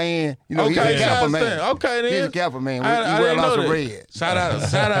on Stan. You know, he's Okay, a Kappa shout man. out. Okay, then. He's a Kappa man. I He wear didn't lots know of that. red. Shout out to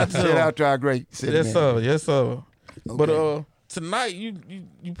Shout them. out to our great city Yes, manager. sir. Yes, sir. But tonight you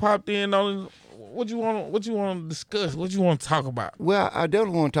popped in on what you want to discuss? What you want to talk about? Well, I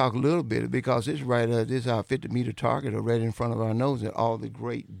definitely want to talk a little bit because it's right. This is our 50-meter target, right in front of our nose, and all the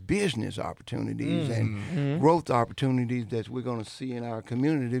great business opportunities and growth opportunities that we're going to see in our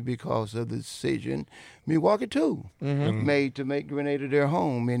community because of the decision Milwaukee 2 made to make Grenada their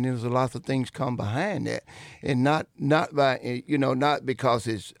home, and there's a lot of things come behind that, and not because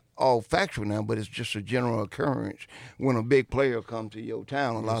it's all factual now, but it's just a general occurrence when a big player comes to your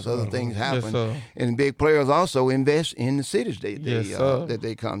town. A lot of other things happen, sir. and big players also invest in the cities Yes, sir. that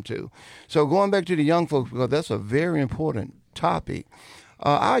they come to. So going back to the young folks, because that's a very important topic.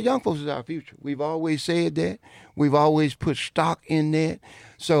 Our young folks is our future. We've always said that. We've always put stock in that.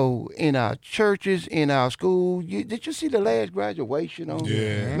 So in our churches, in our school, did you see the last graduation?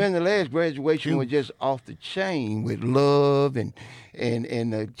 Yeah. Man, the last graduation was just off the chain with love and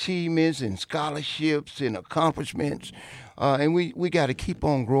achievements and scholarships and accomplishments. And we got to keep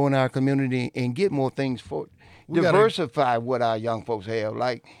on growing our community and get more things for diversify what our young folks have,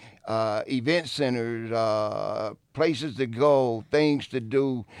 like event centers, places to go, things to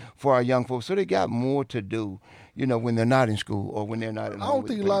do for our young folks. So they got more to do, when they're not in school or when they're not at home. I don't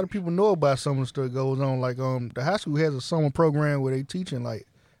think a lot of people know about some of the stuff that goes on. Like the high school has a summer program where they teaching like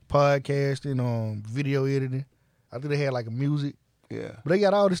podcasting, video editing. I think they had like a music. Yeah. But they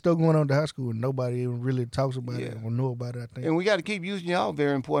got all this stuff going on at the high school, and nobody even really talks about it or know about it, I think. And we got to keep using y'all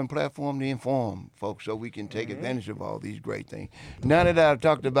very important platform to inform folks so we can take advantage of all these great things. Now that I've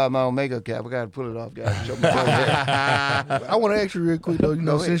talked about my Omega cap, I got to pull it off, guys. Show me I want to ask you real quick,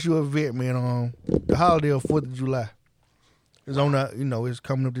 though, since you're a vet, man, the holiday of 4th of July is on it's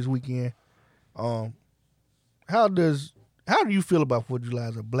coming up this weekend. How do you feel about 4th of July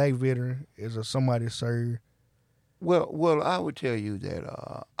as a black veteran, as somebody that served? Well, I would tell you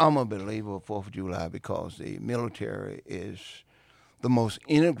that I'm a believer of 4th of July because the military is the most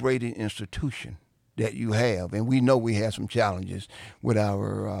integrated institution that you have. And we know we have some challenges with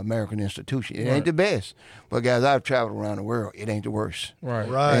our American institution. It ain't the best. But, guys, I've traveled around the world. It ain't the worst.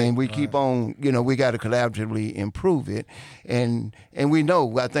 Right. And we keep on, we got to collaboratively improve it. And we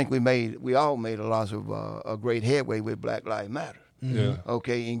know, I think we all made a lot of a great headway with Black Lives Matter. Yeah.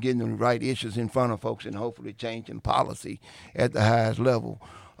 Okay, and getting the right issues in front of folks and hopefully changing policy at the highest level.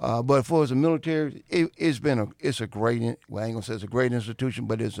 But for the military, it's a great, well, I ain't gonna say it's a great institution,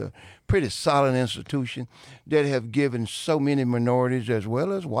 but it's a pretty solid institution that have given so many minorities as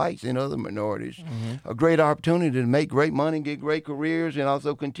well as whites and other minorities a great opportunity to make great money, get great careers, and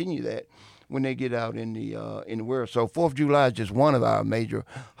also continue that when they get out in the world. So 4th of July is just one of our major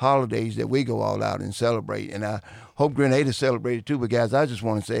holidays that we go all out and celebrate. And I hope Grenada celebrate it too. But guys, I just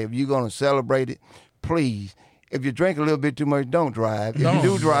want to say, if you're going to celebrate it, please, if you drink a little bit too much, don't drive. If you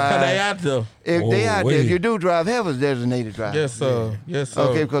do drive, they out there. If you do drive, have a designated driver. Yes, sir. Yes, sir.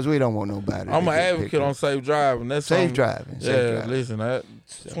 Okay, because we don't want nobody. I'm an advocate on safe driving. That's safe driving. Listen,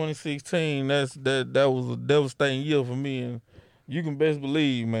 2016, that was a devastating year for me, and you can best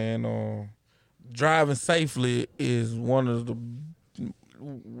believe, man. Driving safely is one of the.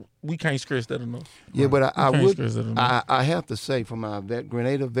 We can't stress that enough. Yeah, but I have to say, from our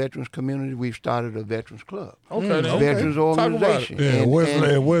Grenada veterans community, we've started a veterans club. Okay, veterans organization. Yeah,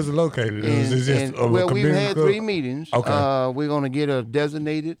 where's it located? We've had 3 meetings. Okay. We're going to get a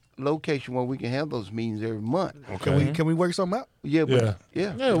designated location where we can have those meetings every month. Okay. Can we work something out? Yeah, we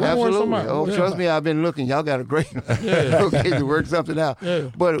absolutely. Work out. Oh, trust me, I've been looking. Y'all got a great to work something out. Yeah.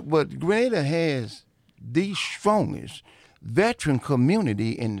 But Grenada has the strongest veteran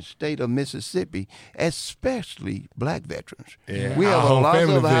community in the state of Mississippi, especially black veterans. Yeah. We have a lot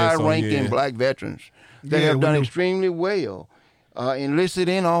of high-ranking black veterans that have done extremely well, enlisted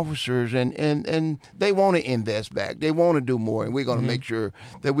in officers, and they want to invest back. They want to do more, and we're going to make sure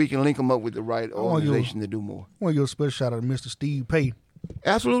that we can link them up with the right organization to do more. I want to give a special shout out to Mr. Steve Payton.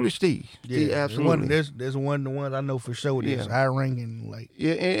 Absolutely, Steve. Yeah, absolutely. There's one of the ones I know for sure that's high ranking. Like,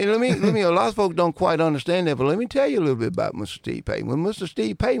 and let me. A lot of folks don't quite understand that, but let me tell you a little bit about Mr. Steve Payton. When Mr.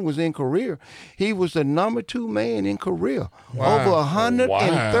 Steve Payton was in Korea, he was the number 2 man in Korea. Wow. Over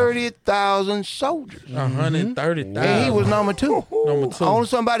 130,000 soldiers. 130,000. And he was number 2. Number 2. Only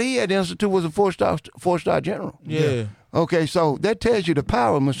somebody he had to institute was a 4-star general. Yeah. Okay, so that tells you the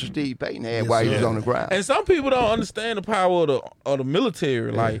power Mr. Steve Payton had while he was on the ground. And some people don't understand the power of the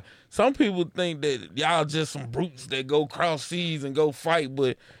military. Like, some people think that y'all just some brutes that go cross seas and go fight,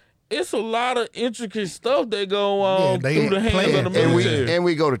 but it's a lot of intricate stuff that go on through the hands of the military. And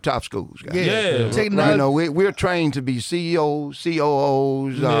we go to top schools, guys. Yeah. We're trained to be CEOs,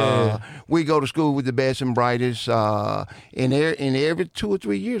 COOs. We go to school with the best and brightest. And every 2 or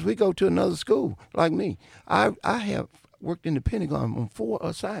 3 years, we go to another school. Like me, I have worked in the Pentagon on 4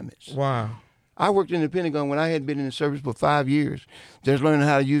 assignments. Wow. I worked in the Pentagon when I had been in the service for 5 years, just learning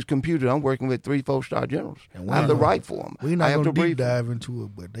how to use computers. I'm working with 3 4-star generals. I have to write for them. We're not going to deep dive into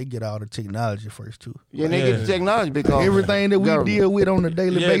it, but they get all the technology first, too. Yeah, they get the technology because everything that we deal with on a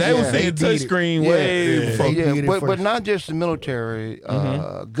daily basis. They was seeing touchscreen way before. But not just the military.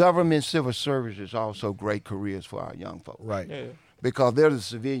 Government civil service is also great careers for our young folks. Right. Yeah. because they're the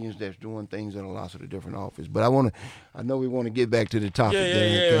civilians that's doing things in a lot of the different offices. But I know we want to get back to the topic.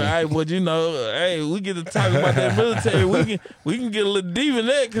 Yeah. Hey, but you know, hey, we get to talk about that military. We can get a little deep in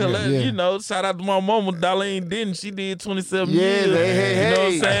that because you know, shout out to my mama, Darlene Denton. She did 27 years. You know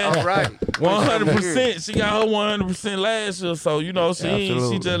what I'm saying? All right, 100%. She got her 100% last year, so you know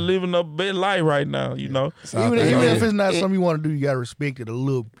she just living a best life right now. You know, even if it's not something you want to do, you gotta respect it a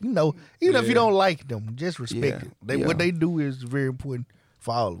little. You know, even if you don't like them, just respect it. What they do is very important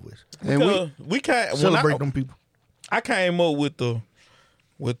for all of us. And we can't celebrate them people. I came up with the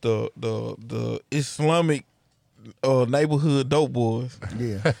Islamic neighborhood dope boys.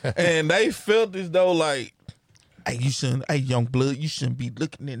 Yeah, and they felt as though like, hey, young blood, you shouldn't be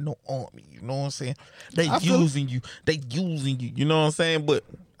looking at no army. You know what I'm saying? They using you. You know what I'm saying? But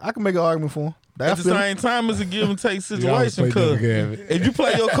I can make an argument for them. At the same time, it's a give and take situation because if you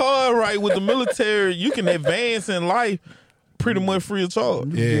play your card right with the military, you can advance in life pretty much free of charge.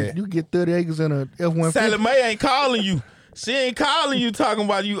 You get 30 acres in a F-150. Sally Mae ain't calling you. She ain't calling you talking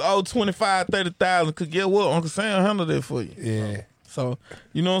about you owe 25, 30,000. Because get what? Uncle Sam handled that for you. Yeah. So,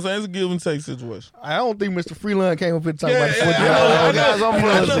 you know what I'm saying? It's a give and take situation. I don't think Mr. Freeland came up here to talk about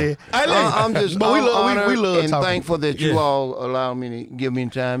the I'm just but we love and thankful that you all allow me to give me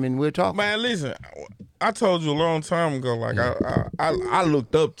time and we're talking. Man, listen, I told you a long time ago, like I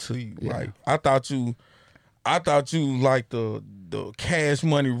looked up to you. Like I thought you like the Cash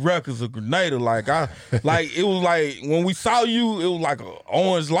Money Records of Grenada. Like it was like when we saw you, it was like an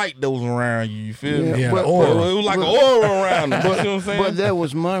orange light that was around you. You feel me? Yeah, it was like an aura around you. You know what I'm saying? But that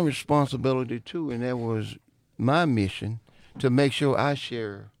was my responsibility too, and that was my mission to make sure I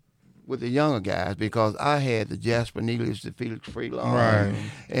share with the younger guys, because I had the Jasper Neely, the Felix Freelon,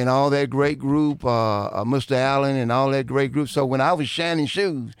 and all that great group, Mr. Allen, and all that great group. So when I was shining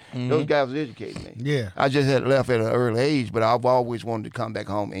shoes, those guys was educating me. Yeah, I just had left at an early age, but I've always wanted to come back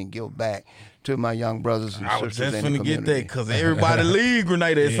home and give back to my young brothers and sisters. I was just in the finna get community. that because everybody leave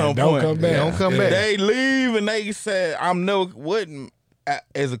Grenada at some don't point. Come back. Don't come back. They leave and they said, "I'm never wasn't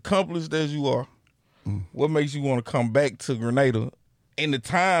as accomplished as you are. What makes you want to come back to Grenada?" In the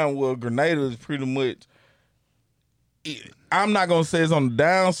time where Grenada is pretty much, I'm not gonna say it's on the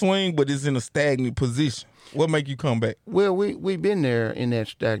downswing, but it's in a stagnant position. What make you come back? Well, we've been there in that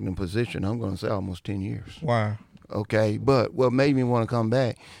stagnant position. I'm gonna say almost 10 years. Why? Okay, but what made me want to come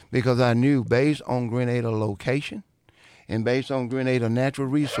back, because I knew based on Grenada location and based on Grenada natural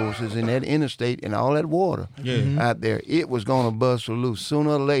resources and that interstate and all that water out there, it was going to bust loose sooner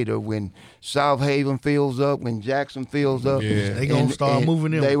or later when South Haven fills up, when Jackson fills up. They going to start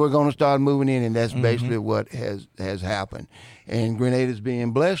moving in. They were going to start moving in, and that's basically what has happened. And Grenada's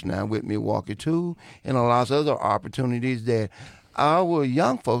being blessed now with Milwaukee too, and a lot of other opportunities that our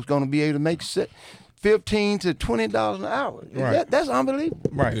young folks going to be able to make $15 to $20 an hour. Right. That's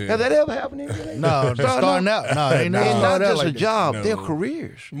unbelievable. Right. Has that ever happened in Grenada? No, starting out. No, they never And not started out just like a that. job, their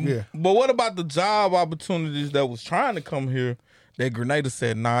careers. Yeah. But what about the job opportunities that was trying to come here that Grenada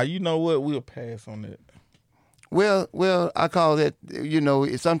said, nah, you know what, we'll pass on that? Well, I call that,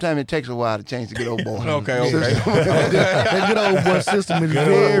 sometimes it takes a while to change the good old boy. Okay. That good old boy system is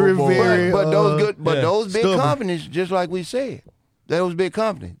very, very. But those big stubborn. companies, just like we said, those big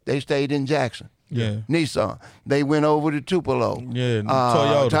companies, they stayed in Jackson. Yeah. Nissan. They went over to Tupelo. Yeah.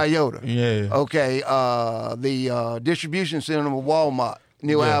 Toyota. Yeah. Okay. The distribution center of Walmart,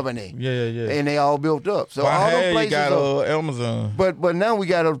 New Albany. Yeah. And they all built up. So Why all those you places. got Amazon. But now we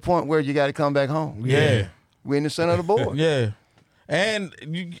got to the point where you got to come back home. Yeah. We're in the center of the board. Yeah. And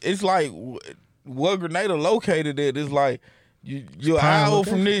it's like where Grenada located at is like you're an hour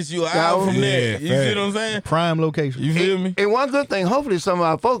from this, you're an hour from that. You see what I'm saying? Prime location. You feel me? And one good thing, hopefully some of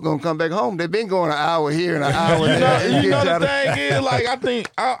our folks gonna come back home. They've been going an hour here and an hour there. You know the thing is, like,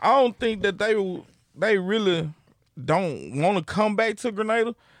 I don't think that they really don't want to come back to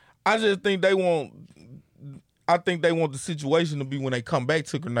Grenada. I just think they want. I think they want the situation to be when they come back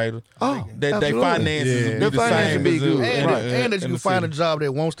to Grenada. Oh, that their finances will be Their the finances same be as good. And that you can find a job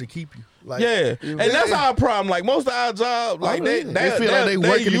that wants to keep you. Like, and that's our problem. Like most of our jobs, like they feel like they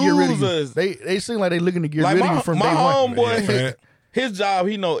working to get rid of you. us. They seem like they looking to get Like rid of you from day my one. homeboy, his job,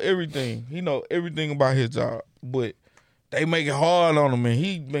 he know everything. He know everything about his job, but they make it hard on him, and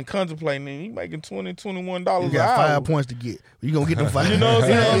he been contemplating. And he making $20, $21 an hour. You got 5 points to get. You gonna get them 5. You know what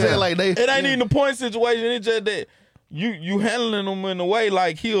I'm saying? Like it ain't even the point situation. It's just that you handling him in a way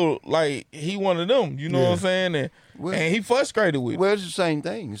like he one of them. You know what I'm saying? And and he frustrated with it. Well, it's the same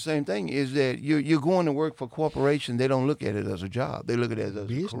thing. The same thing is that you're going to work for corporations. They don't look at it as a job. They look at it as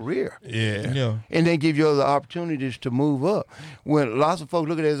a career. Yeah. And they give you other opportunities to move up. When lots of folks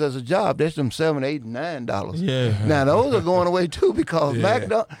look at it as a job, that's them $7, $8, $9. Yeah. Now those are going away too because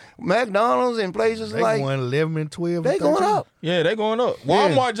McDonald's and places They like going 11 and 12. they and going 13. up. Yeah, they going up.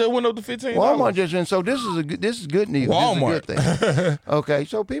 Walmart just went up to $15. Walmart just and so this is good news. Walmart. This is a good thing. Okay,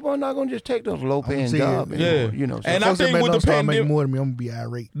 so people are not going to just take those low paying saying, jobs. yeah. Anymore, you know. So And I Folks that think better with not the start making pandemic, more than me, I'm gonna be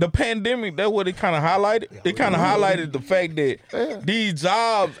irate. the pandemic, that's what it kind of highlighted. It kind of highlighted the fact that these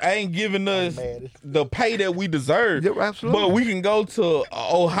jobs ain't giving us the pay that we deserve. Yeah, absolutely. But we can go to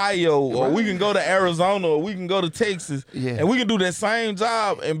Ohio, or we can go to Arizona, or we can go to Texas, and we can do that same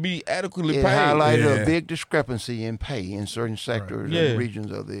job and be adequately it paid. highlighted a big discrepancy in pay in certain sectors and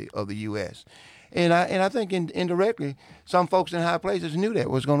regions of the U.S. And I think indirectly, some folks in high places knew that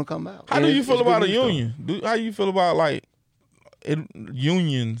was going to come out. How And do you it's feel good about a news story. union? How you feel about like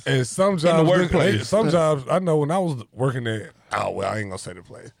unions? And some in the jobs, workplace. some jobs, I know when I was working there, I ain't gonna say the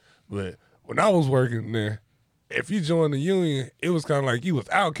place, but when I was working there, if you joined the union, it was kind of like you was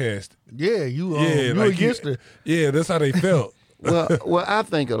outcast. Yeah, you like against it. Yeah, that's how they felt. Well, I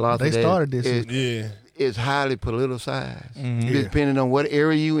think a lot They of that started this. is highly politicized, depending on what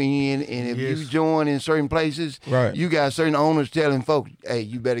area you in, and if you join in certain places, you got certain owners telling folks, "Hey,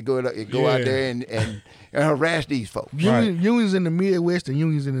 you better go out there and harass these folks." Unions in the Midwest and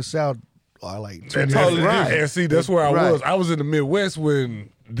unions in the South are like Totally right. And see, that's where I Right. was. I was in the Midwest when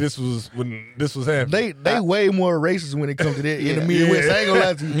this was happening. They way more racist when it comes to that in the Midwest. I ain't gonna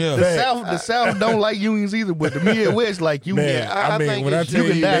lie to you. Yeah. The South don't like unions either, but the Midwest like unions. Man, I I mean, think when it I should tell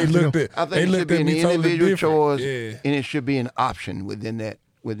be- you, they looked at, I they think it should looked be at an me totally individual different. choice, Yeah. and it should be an option within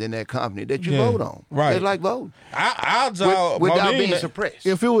that company that you Yeah. vote on. Right. They like voting I'll job without Modine, being suppressed.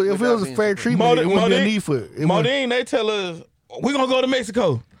 If it was a fair treatment, it wouldn't be a need for it. It wouldn't- Modine, they tell us we're gonna go to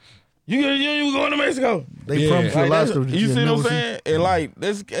Mexico. You going to Mexico? They promise you a Like, lot of that's- stuff. that you you'll see what I'm never saying? And like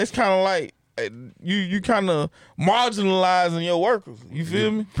it's kind of like you kind of marginalizing your workers. You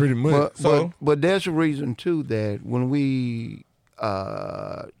feel me? Pretty much. But there's a reason too that when we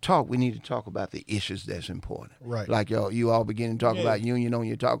talk, we need to talk about the issues that's important. Right. Like you all begin to talk about union on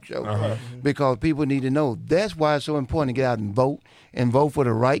your talk show, because people need to know that's why it's so important to get out and vote for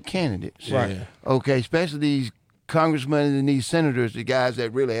the right candidates. Right. Okay, especially these congressmen and these senators, the guys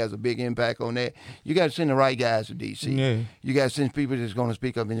that really has a big impact on that. You got to send the right guys to D.C. Yeah. You got to send people that's going to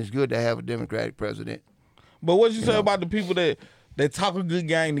speak up, and it's good to have a Democratic president. But what you say about the people that talk a good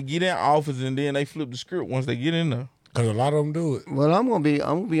game to get in office and then they flip the script once they get in there? Because a lot of them do it. Well, I'm gonna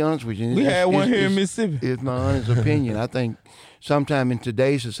be honest with you. We had one here in It's- Mississippi. It's my honest opinion. I think sometime in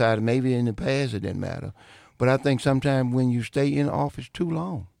today's society, maybe in the past it didn't matter, but I think sometime when you stay in office too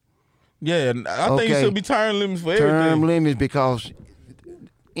long, Yeah, I think it Okay. should be term limits for term everything. limits, because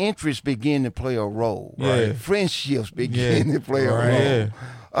interests begin to play a role. Yeah. Right? Friendships begin to play a Right. role.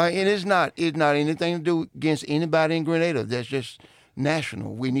 Yeah. And it's not anything to do against anybody in Grenada. That's just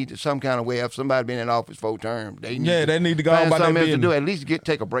national. We need to some kind of way have somebody been in office 4 terms. They need They need to go find about their something else to business. do. At least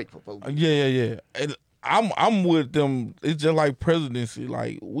take a break for folks. Yeah. And I'm with them. It's just like presidency.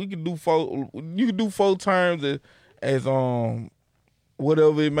 Like we could do you could do 4 terms as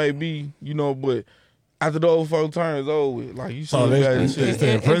whatever it may be, but after those 4 terms over with, like you So should they- have they- shit.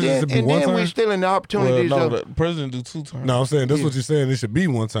 they- presidents to be one then term? we're still in the Well, opportunities no, of the president do 2 terms. No, I'm saying that's what you're saying. It should be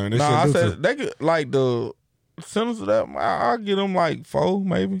one turn. They No, I should do said two. they could like the senators that I'll get them like 4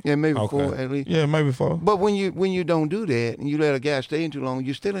 maybe. maybe Okay. 4 at least. Yeah, maybe 4. But when you don't do that and you let a guy stay in too long,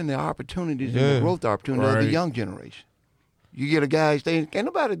 you're still in the opportunities and Yeah. the growth opportunities of Right. the young generation. You get a guy staying, can't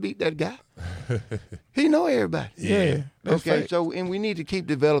nobody beat that guy. He know everybody. Yeah, that's Okay, fact. so and we need to keep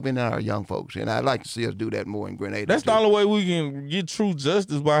developing our young folks, and I'd like to see us do that more in Grenada. That's too. the only way we can get true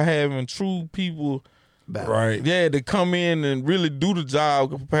justice, by having true people, Right. yeah, to come in and really do the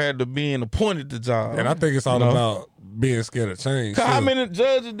job compared to being appointed the job. And I think it's all You know? about being scared of change. 'Cause how too. many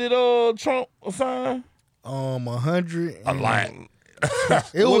judges did Trump assign? 100. A lot.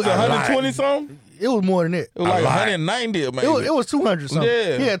 It Was was it 120 something? It was more than that. It was like lot. 190 maybe. It was 200 something.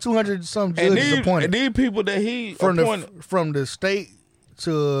 Yeah. He had 200 some and judges appointed these people that he from appointed. from the state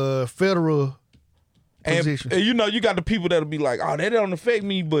to federal position. And you got the people that'll be like, oh, that don't affect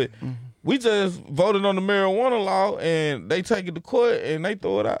me, but we just voted on the marijuana law and they take it to court and they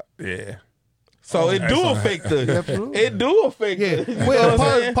throw it out. Yeah. So it do Excellent. affect us. Absolutely. It do affect Yeah, us. You know well, what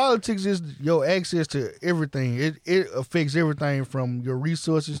I'm saying? politics is your access to everything. It affects everything from your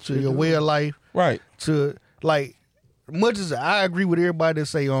resources to your way of life Right. to like. Much as I agree with everybody that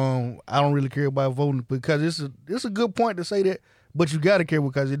say I don't really care about voting, because it's a good point to say that But you gotta care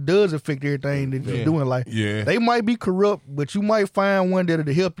because it does affect everything that you're doing. Like, they might be corrupt, but you might find one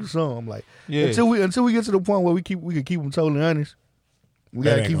that'll help you some. Like, until we get to the point where we can keep them totally honest. We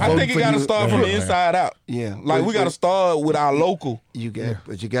gotta keep. I think it gotta start from the inside out. Yeah, like we gotta start with our local.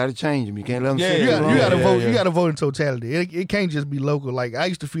 But you gotta change them. You can't let them. You gotta vote. You gotta vote in totality. It can't just be local. Like I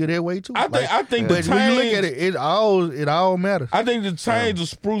used to feel that way too. I think but the when you change, look at it, it all matters. I think the change will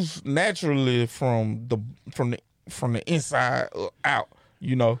spruce naturally from the inside out.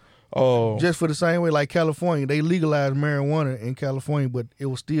 You know. Just for the same way, like California, they legalized marijuana in California, but it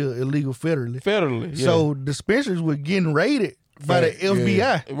was still illegal federally. So dispensaries were getting raided by the FBI.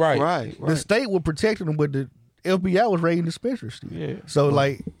 Yeah. Right. The state was protecting them, but the FBI was raiding dispensaries still. Yeah. So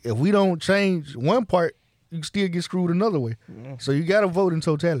like, if we don't change one part, you can still get screwed another way. Yeah. So you got to vote in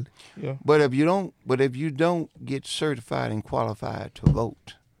totality. Yeah. But if you don't get certified and qualified to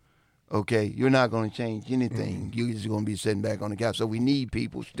vote, okay, you're not going to change anything. You're just going to be sitting back on the couch. So we need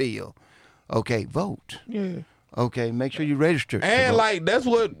people still. Okay, vote. Yeah. Okay, make sure you register. And like that's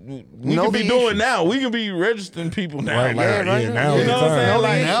what we can be doing now. We can be registering people now. Right, now. You know what I'm saying?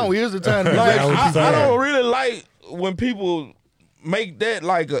 Like, now is the time. Like, I don't really like when people make that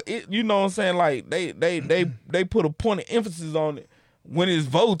like you know what I'm saying? Like they put a point of emphasis on it when it's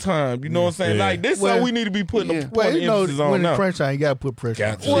vote time. You know what I'm saying? Like this is something we need to be putting a point of emphasis on when now. When crunch time, you got to put pressure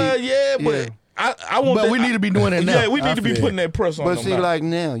on. Well, but I want. But we need to be doing that now. Yeah, we need to be putting that pressure on. But them see, now. like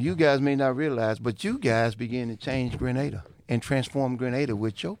now, you guys may not realize, but you guys begin to change Grenada and transform Grenada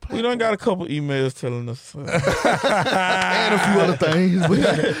with your platform. We done got a couple emails telling us. And a few other things. We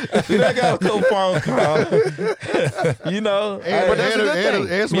done got a couple phone calls. You know. But that's a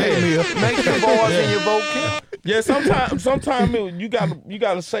good thing. Make your voice and your vote count. Yeah, sometimes you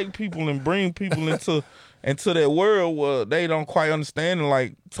gotta shake people and bring people into that world where they don't quite understand. And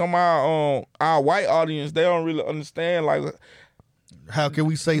like some of our white audience, they don't really understand. Like, how can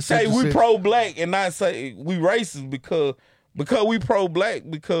we say we pro-black and not say we racist because we pro-black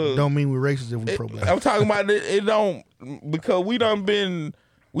because don't mean we racist if we pro-black. I'm talking about it don't because we done been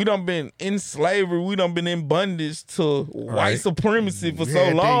in slavery, we done been in bondage to white supremacy for so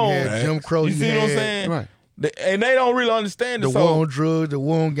long. Jim Crow, you see what I'm saying? Right. And they don't really understand the war on drugs, the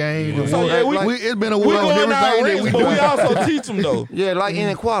war on gangs. So it's been a war on everything. But we also teach them though. Yeah, like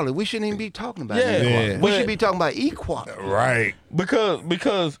inequality. We shouldn't even be talking about inequality. We should be talking about equality. Right.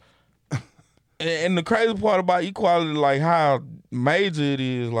 Because and the crazy part about equality, like how major it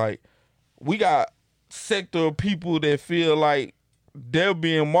is, like we got sector of people that feel like they're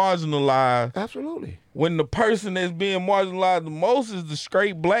being marginalized. Absolutely. When the person that's being marginalized the most is the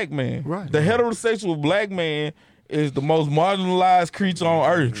straight black man. Right. The heterosexual black man is the most marginalized creature on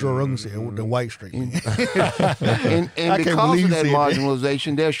earth. Joe Rogan said the white straight man. and because of that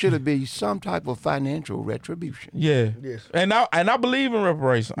marginalization, there should have been some type of financial retribution. Yeah. Yes. And I believe in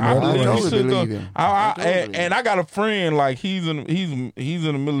reparation. I got a friend like he's in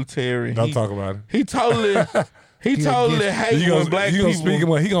the military. Don't talk about it. He totally hate when black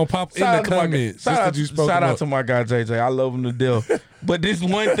people. He gonna pop in the comments. Shout out to my guy JJ. I love him to death. But this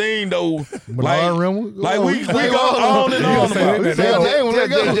one thing though, we go on and on about it.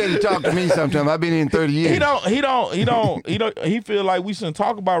 JJ to talk to me sometime. I've been in 30 years. He feel like we shouldn't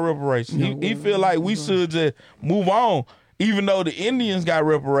talk about reparations. He feel like we should just move on. Even though the Indians got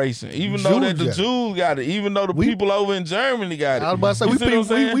reparation, even though that the Jews got it, even though the people over in Germany got it. I was about to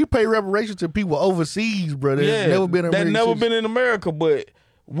say, we pay reparations to people overseas, brother. Yeah, never been in America, but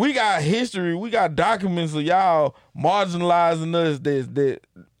we got history, we got documents of y'all marginalizing us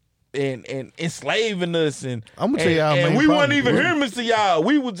and enslaving us, and I'm gonna tell y'all, and we weren't even humans to y'all.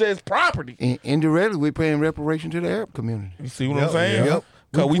 We was just property. Indirectly, we paying reparation to the Arab community. You see what I'm saying? Yep.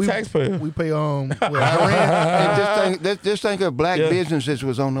 Cause we taxpayers. We pay Iran. And just think of black businesses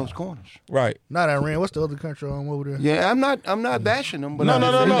was on those corners. Right. Not Iran. What's the other country over there? Yeah, I'm not bashing them, but no.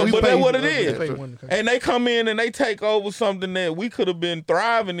 But that's what it is. is. And they come in and they take over something that we could have been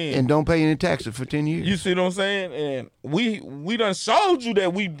thriving in, and don't pay any taxes for 10 years. You see what I'm saying? And we done showed you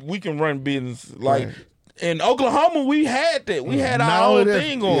that we can run business like. Right. In Oklahoma, we had that. We had our own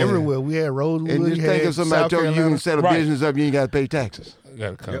thing going. Everywhere. We had Rosewood. And just think if somebody told you can set a business up, you ain't got to pay taxes.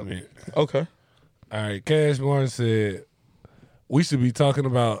 Got to come in. Okay. All right. Cash Martin said, we should be talking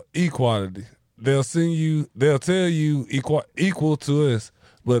about equality. They'll tell you equal to us,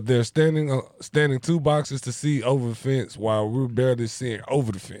 but they're standing 2 boxes to see over the fence while we're barely seeing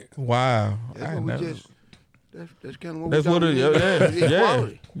over the fence. Wow. That's kind of that's what it is.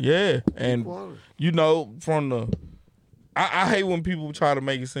 Equality. Yeah. And equality. You know, from the I hate when people try to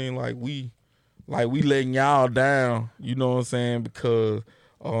make it seem like we letting y'all down, you know what I'm saying? Because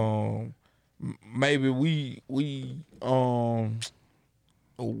maybe we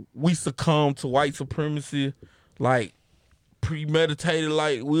succumb to white supremacy, like premeditated.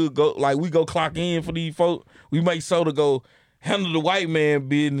 Like we go clock in for these folks. We make sure to go handle the white man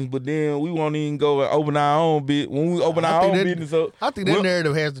business, but then we won't even go and open our own business. When we open our own business up, I think that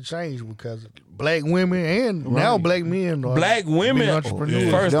narrative has to change because black women and now black men are black women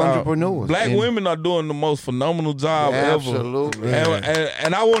entrepreneurs. First off, entrepreneurs. black women are doing the most phenomenal job Absolutely. ever.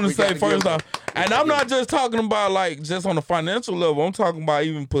 And I want to say first off, and I'm not just talking about like just on the financial level. I'm talking about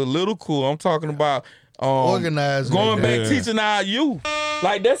even political. I'm talking about organizing, going back teaching our youth.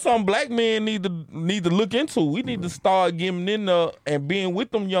 Like that's something black men need to look into. We need to start getting in there and being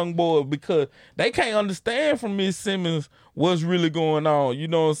with them young boys because they can't understand from Miss Simmons what's really going on. You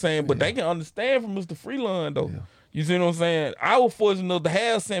know what I'm saying? But they can understand from Mr. Freeland though. Yeah. You see what I'm saying? I was fortunate enough to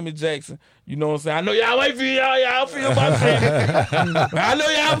have Sammy Jackson. You know what I'm saying? I know y'all wait for y'all feel about Sammy. I know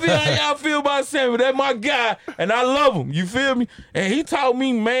y'all feel about Sammy. That's my guy, and I love him. You feel me? And he taught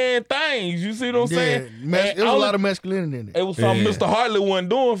me man things. You see what I'm saying? It was a lot of masculinity in it. It was something Mr. Hartley wasn't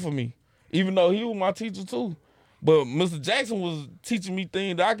doing for me, even though he was my teacher too. But Mr. Jackson was teaching me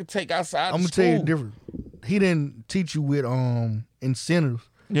things that I could take outside. I'm gonna tell you the difference. He didn't teach you with incentives.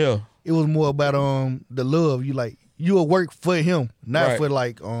 Yeah. It was more about the love. You'll work for him, not for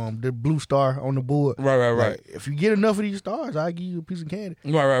like the blue star on the board. Right. Like, if you get enough of these stars, I'll give you a piece of candy.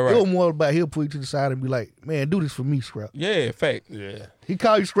 Right. It was more about he'll put you to the side and be like, man, do this for me, Scrap. Yeah, fact. Yeah. He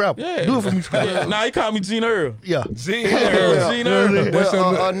called you Scrap. Yeah. Do it for me, Scrap. Yeah. Nah, he called me Gene Earl. Yeah. Gene Earl.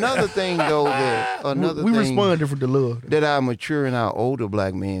 Well, another thing though we respond different to love. That our mature and our older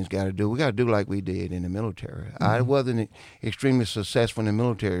black men's got to do. We got to do like we did in the military. Mm-hmm. I wasn't extremely successful in the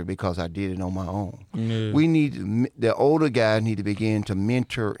military because I did it on my own. Yeah. We need the older guys need to begin to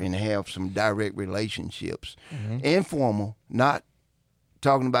mentor and have some direct relationships, informal, not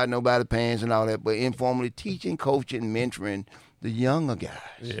talking about nobody pants and all that, but informally teaching, coaching, mentoring the younger guys.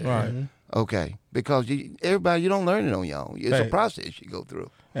 Yeah. Right. Okay, because everybody, you don't learn it on your own. It's a process you go through.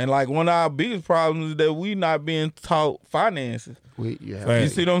 And like one of our biggest problems is that we not being taught finances. You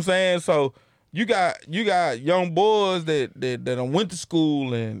see what I'm saying? So you got young boys that went to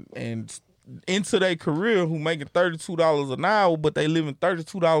school and into their career who making $32 an hour, but they living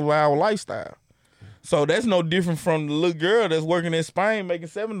 $32 an hour lifestyle. So that's no different from the little girl that's working in Spain making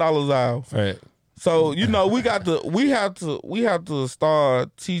 $7 an hour. Right. So we have to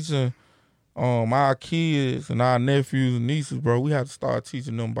start teaching our kids and our nephews and nieces, bro. We have to start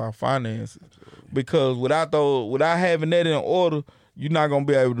teaching them about finances because without having that in order, you're not gonna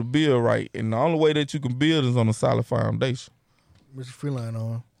be able to build right. And the only way that you can build is on a solid foundation. Mr.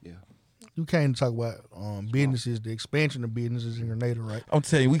 Freeline, you came to talk about businesses, the expansion of businesses in Grenada, right? I'm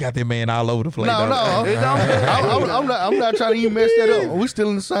telling you, we got that man all over the place. I'm not trying to even mess that up. We still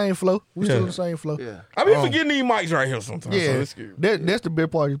in the same flow. Still in the same flow. Yeah. I be forgetting these mics right here sometimes. Yeah, so that's the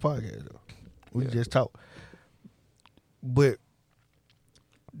best part of the podcast, though. We just talk. But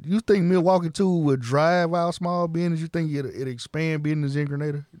you think Milwaukee too would drive our small business? You think it'll expand business in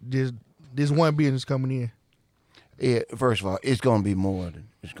Grenada? Just this one business coming in. Yeah, first of all, it's going to be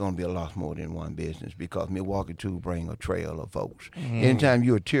a lot more than one business because Milwaukee too bring a trail of folks. Anytime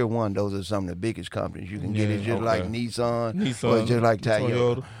you're a tier one, those are some of the biggest companies you can get. It's just like Nissan or just like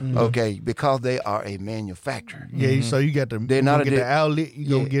Toyota. Okay, because they are a manufacturer. Yeah, so you got the outlet.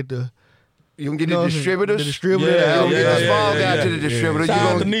 You gonna get the. You can get the distributors. The distributor. You can get the small guy to the distributor.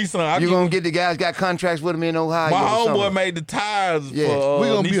 Shout out to Nissan. You're going to get the guys got contracts with them in Ohio. My homeboy made the tires for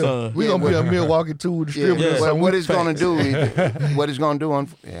Nissan. We're going to be a Milwaukee Tool distributor. But what it's going to do, it's going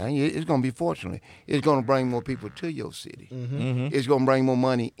to be fortunately, it's going to bring more people to your city. It's going to bring more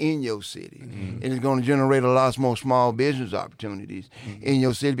money in your city. And it's going to generate a lot more small business opportunities in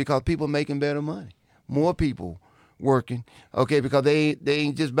your city because people making better money. More people working, because they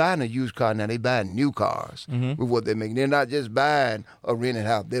ain't just buying a used car now. They buying new cars with what they're making. They're not just buying a rented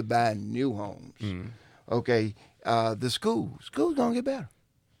house. They're buying new homes. The schools gonna get better.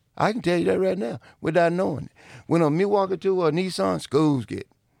 I can tell you that right now without knowing it. When a Milwaukee to a Nissan, schools get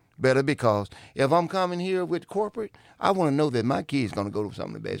better because if I'm coming here with corporate, I want to know that my kid's gonna go to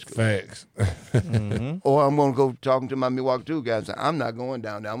some of the best schools. Facts. Or I'm gonna go talking to my Milwaukee 2 guys and say, I'm not going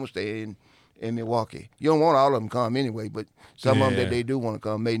down there. I'm gonna stay in Milwaukee. You don't want all of them to come anyway, but some of them that they do want to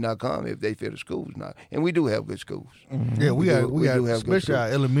come may not come if they feel the school's not. And we do have good schools. Yeah, we got especially our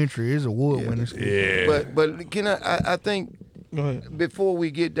elementary is award-winning school. Yeah. But can I think before we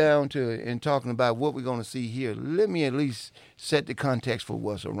get down to and talking about what we're going to see here, let me at least set the context for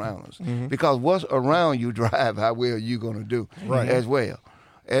what's around us. Because what's around you drive how well you're going to do as well.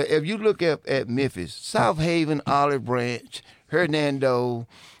 If you look at Memphis, South Haven, Olive Branch, Hernando,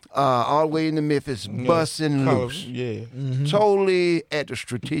 all the way into Memphis, busting loose. Yeah. Totally at the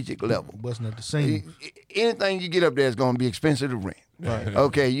strategic level. Busting at the same. Anything you get up there is going to be expensive to rent. Right.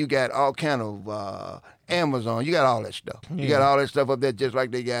 Okay, you got all kind of Amazon. You got all that stuff. You got all that stuff up there just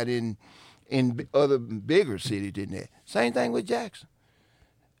like they got in other bigger cities in there. Same thing with Jackson.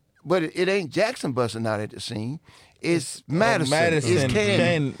 But it ain't Jackson busting out at the scene. It's Madison. It's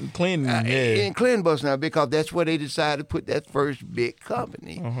Clinton. In Clinton busting out because that's where they decided to put that first big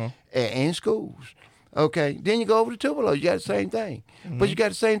company and schools. Okay, then you go over to Tupelo. You got the same thing. But you got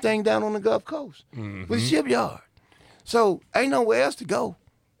the same thing down on the Gulf Coast with Shipyard. So ain't nowhere else to go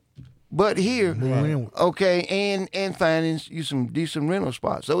but here. Okay, and finding you some decent rental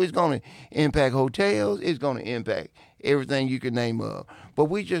spots. So it's going to impact hotels. It's going to impact everything you can name of. But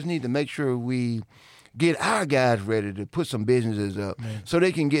we just need to make sure we get our guys ready to put some businesses up so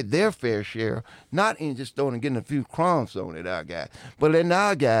they can get their fair share, not in just throwing and getting a few crumbs thrown at our guys, but letting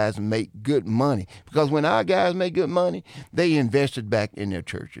our guys make good money. Because when our guys make good money, they invest it back in their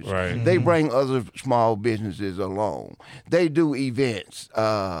churches. Right. They bring other small businesses along. They do events.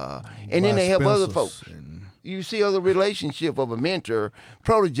 And then they help other folks. You see other relationship of a mentor,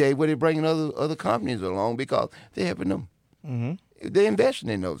 protege, where they're bringing other companies along because they're helping them. They're investing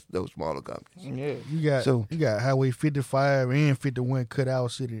in those smaller companies. Yeah, you got Highway 55 and 51 cut our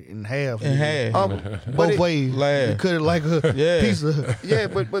city in half. Both ways. You cut it like a piece of. Yeah,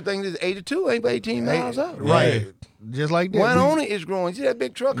 but thing is, 82 ain't but 18 miles out. Right. Just like that. Winona is growing. See that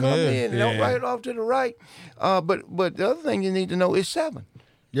big truck coming in, right off to the right. But the other thing you need to know is 7.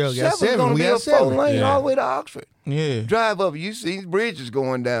 Yeah, we got 7. Gonna We be got a 7 4-lane all the way to Oxford. Yeah. Drive up, you see bridges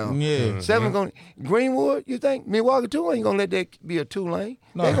going down. Yeah. 7 going Greenwood, you think Milwaukee 2 ain't gonna let that be a 2-lane?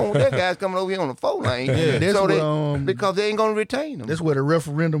 No. That guy's coming over here on a 4-lane. That's so because they ain't gonna retain them. That's where the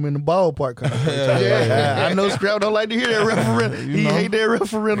referendum in the ballpark comes from. I know Scrap don't like to hear that referendum. He hate that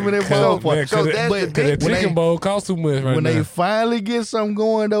referendum in that ballpark. So that's the big that chicken bowl costs too much right when now. they finally get something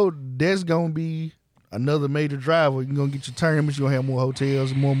going though, that's gonna be another major driver. You're gonna get your tournaments, you're gonna have more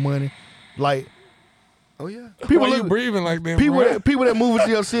hotels, more money. Like, oh yeah, people you breathing like them. People that move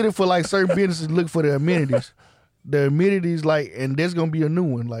into your city for like certain businesses look for the amenities. The amenities, like, and there's gonna be a new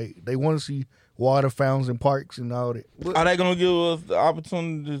one. Like, they want to see water fountains and parks and all that. Are they gonna give us the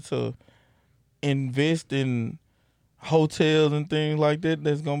opportunity to invest in hotels and things like that?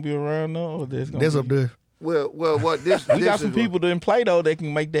 That's gonna be around now, or that's up there. Well, what this? We got some people in play though that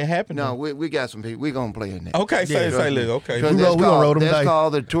can make that happen. No, we got some people. We're gonna play in that. Okay, say look. Okay, that's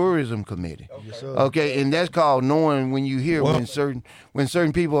called the tourism committee. Yes, okay, and that's called knowing when you hear when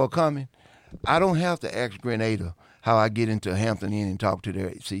certain people are coming. I don't have to ask Grenada how I get into Hampton Inn and talk to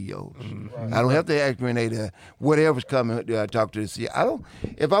their CEOs. Right. I don't have to ask Grenada whatever's coming. I talk to the CEO.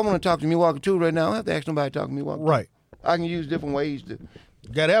 If I want to talk to Milwaukee too right now, I don't have to ask nobody to talk to Milwaukee. Right. I can use different ways to.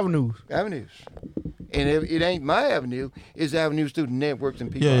 Got avenues. And if it ain't my avenue, it's avenues through the networks and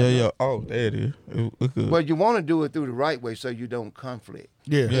people. Yeah. Oh, there it is. But you want to do it through the right way so you don't conflict.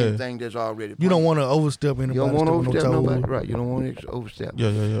 Anything that's already. You don't want to overstep anybody. You don't want to overstep nobody. Right. You don't want to overstep.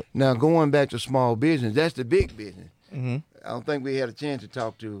 Yeah. Now, going back to small business, that's the big business. I don't think we had a chance to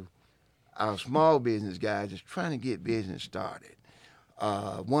talk to our small business guys that's trying to get business started,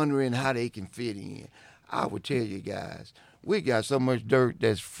 wondering how they can fit in. I would tell you guys, we got so much dirt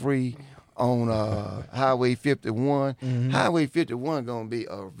that's free on Highway 51. Highway 51 going to be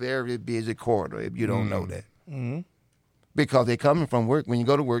a very busy corridor if you don't know that. Because they're coming from work. When you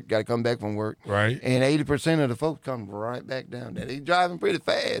go to work, you got to come back from work. Right. And 80% of the folks come right back down there. They driving pretty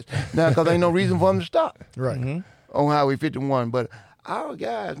fast now because ain't no reason for them to stop. Right. On Highway 51. But our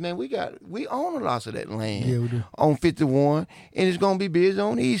guys, man, we own a lot of that land. Yeah, we do. On 51, and it's going to be busy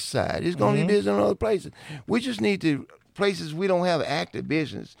on the east side. It's going to be busy on other places. We just need to, places we don't have active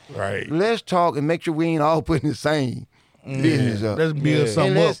business. Right. Let's talk and make sure we ain't all putting the same business up. Let's build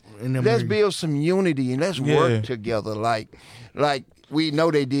something up. Let's build some unity and let's work together like we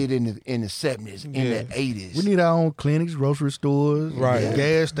know they did in the 70s, in the 80s. We need our own clinics, grocery stores,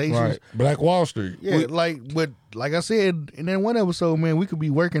 gas stations. Right. Black Wall Street. Yeah, but like I said in that one episode, man, we could be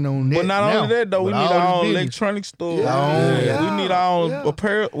working on that. But not only that though, we need our own electronic store. We need our own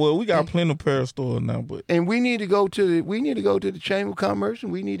apparel. Well, we got plenty of apparel stores now, but we need to go to the Chamber of Commerce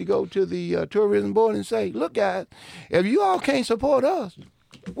and we need to go to the Tourism Board and say, look, guys, if you all can't support us,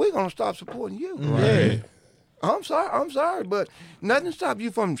 we're gonna stop supporting you. Right. I'm sorry, but nothing stops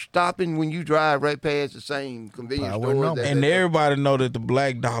you from stopping when you drive right past the same convenience store. And everybody know that the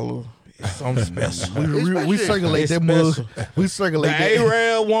black dollar It's something special. We circulate that mug. We circulate the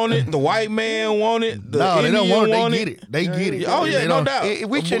Arab want it. The white man want it. The Indian they don't want it. Want they get it. They get it. Oh yeah, no doubt.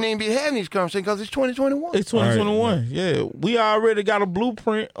 We shouldn't even be having these conversations because it's 2021. It's 2021. Right. Yeah, we already got a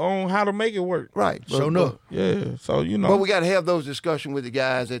blueprint on how to make it work. Right. So no. Yeah. So you know. But we got to have those discussions with the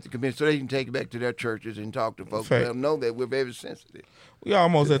guys at the convention so they can take it back to their churches and talk to folks. Let them know that we're very sensitive. We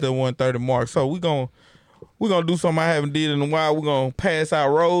almost at that 130 mark. So we're gonna do something I haven't did in a while. We're gonna pass out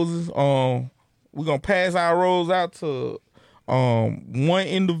roses. We're gonna pass our rose out to one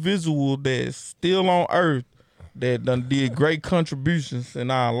individual that's still on earth that done did great contributions in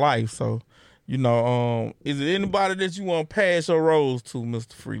our life. So, you know, is it anybody that you want to pass your rose to,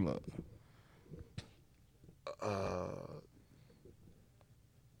 Mr. Freeland?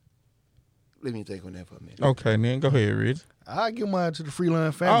 Let me take on that for a minute. Okay, then go ahead, Rich. I give mine to the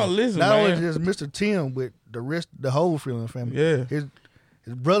Freeland family. Oh, listen, not man. only just Mr. Tim, but the whole Freeland family. Yeah. His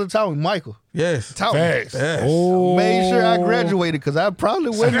brother taught me, Michael. Yes. Taught me. Yes. Oh. Made sure I graduated because I probably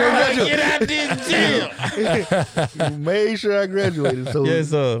wasn't going to graduate. Get out this gym. Made sure I graduated. So yes,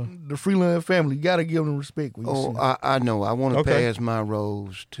 sir. The Freeland family, you got to give them respect. I know. I want to pass my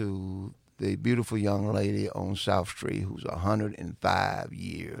rose to the beautiful young lady on South Street who's 105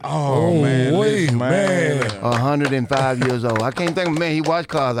 years. Oh man, wait, man. 105 years old. I can't think of man. He watch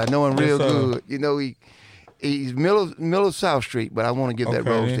cars. I know him real good. You know, he's middle of South Street, but I want to give that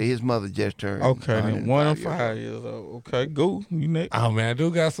rose to his mother just turned. Okay, 105 years old. Okay, go. You next. Oh man, I do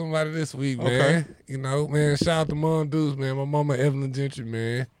got somebody this week, man. You know, man, shout out to Mom Deuce, man. My mama Evelyn Gentry,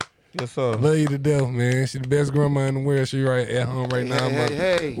 man. Yes, sir. Love you to death, man. She the best grandma in the world. She right at home right now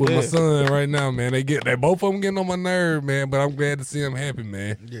with my son right now, man. They both of them getting on my nerve, man. But I'm glad to see them happy,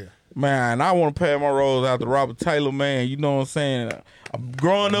 man. Yeah, man. I want to pass my rose out to Robert Taylor, man. You know what I'm saying? I'm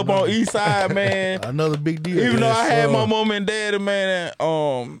growing up on East Side, man. Another big deal. Even though I had my mom and daddy, man,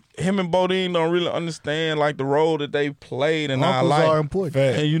 him and Bodine don't really understand like the role that they played in our life. Are important.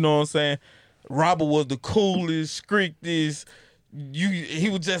 And you know what I'm saying? Robert was the coolest, streakiest. He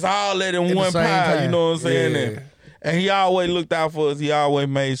was just all that in one pile, you know what I'm saying? Yeah. And he always looked out for us. He always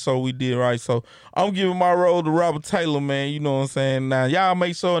made sure we did right. So I'm giving my role to Robert Taylor, man. You know what I'm saying? Now, y'all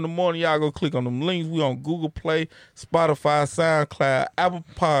make sure in the morning y'all go click on them links. We on Google Play, Spotify, SoundCloud, Apple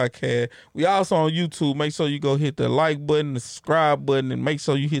Podcast. We also on YouTube. Make sure you go hit the like button, the subscribe button, and make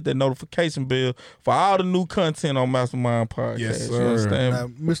sure you hit that notification bell for all the new content on Mastermind Podcast. Yes, sir. You understand? Now,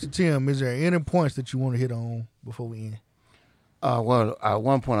 Mr. Tim, is there any points that you want to hit on before we end? Well,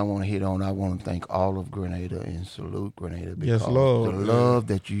 one point I want to hit on, I want to thank all of Grenada and salute Grenada because the love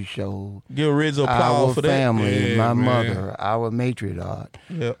that you showed. Give a rizzo applause for that. Our family, my man. mother, our matriarch,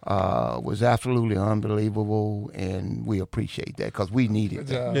 was absolutely unbelievable, and we appreciate that because we needed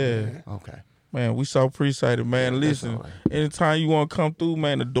that. Yeah. Okay. Man, we so appreciate it, man. Listen, anytime you want to come through,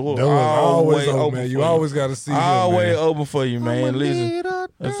 man, the door always open, man. for you always got to see always him, man. open for you, man. Listen.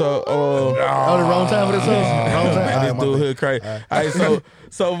 And so, the wrong time for this song. Wrong time. Man, this dude here crazy. All right,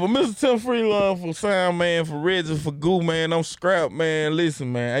 so for Mr. Tim Freeland, for Sound Man, for Reggie, for Goo, man, I'm Scrap, man. Listen,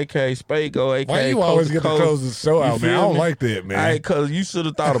 man, a.k.a. Spago, a.k.a. Why you always get to close the show out, man? I don't like that, man. All right, because you should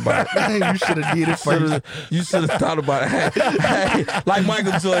have thought about it. You should have did it first. You should have thought about it. Hey, like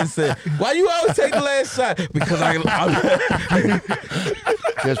Michael Jordan said, why you always take the last shot? Because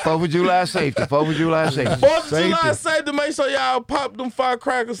Just 4th of July safety. 4th of July safety. 4th of July safety. Make sure y'all pop them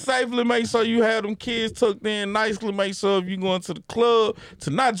firecrackers safely. Make sure you have them kids tucked in nicely. Make sure if you going to the club to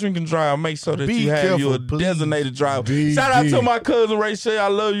not drink and drive, make sure that you have your designated driver. Shout out to my cousin Rachel. I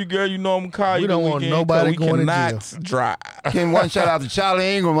love you, girl. You know I'm gonna call you. We don't want nobody going to jail. Drive. Can one shout out to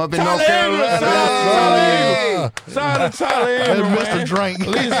Charlie Ingram up in North Carolina. Shout out to Charlie Ingram, Mr. man. Drink.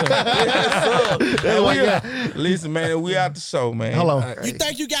 Listen, man, we out the show, man. Hello. You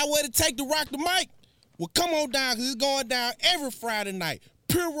think you got what it take to rock the mic? Well, come on down, because it's going down every Friday night.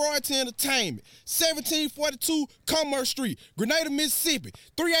 Pure Royalty Entertainment, 1742 Commerce Street, Grenada, Mississippi,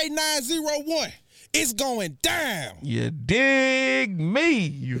 38901. It's going down. You dig me.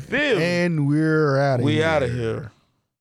 You feel me? And we're out of here. We out of here.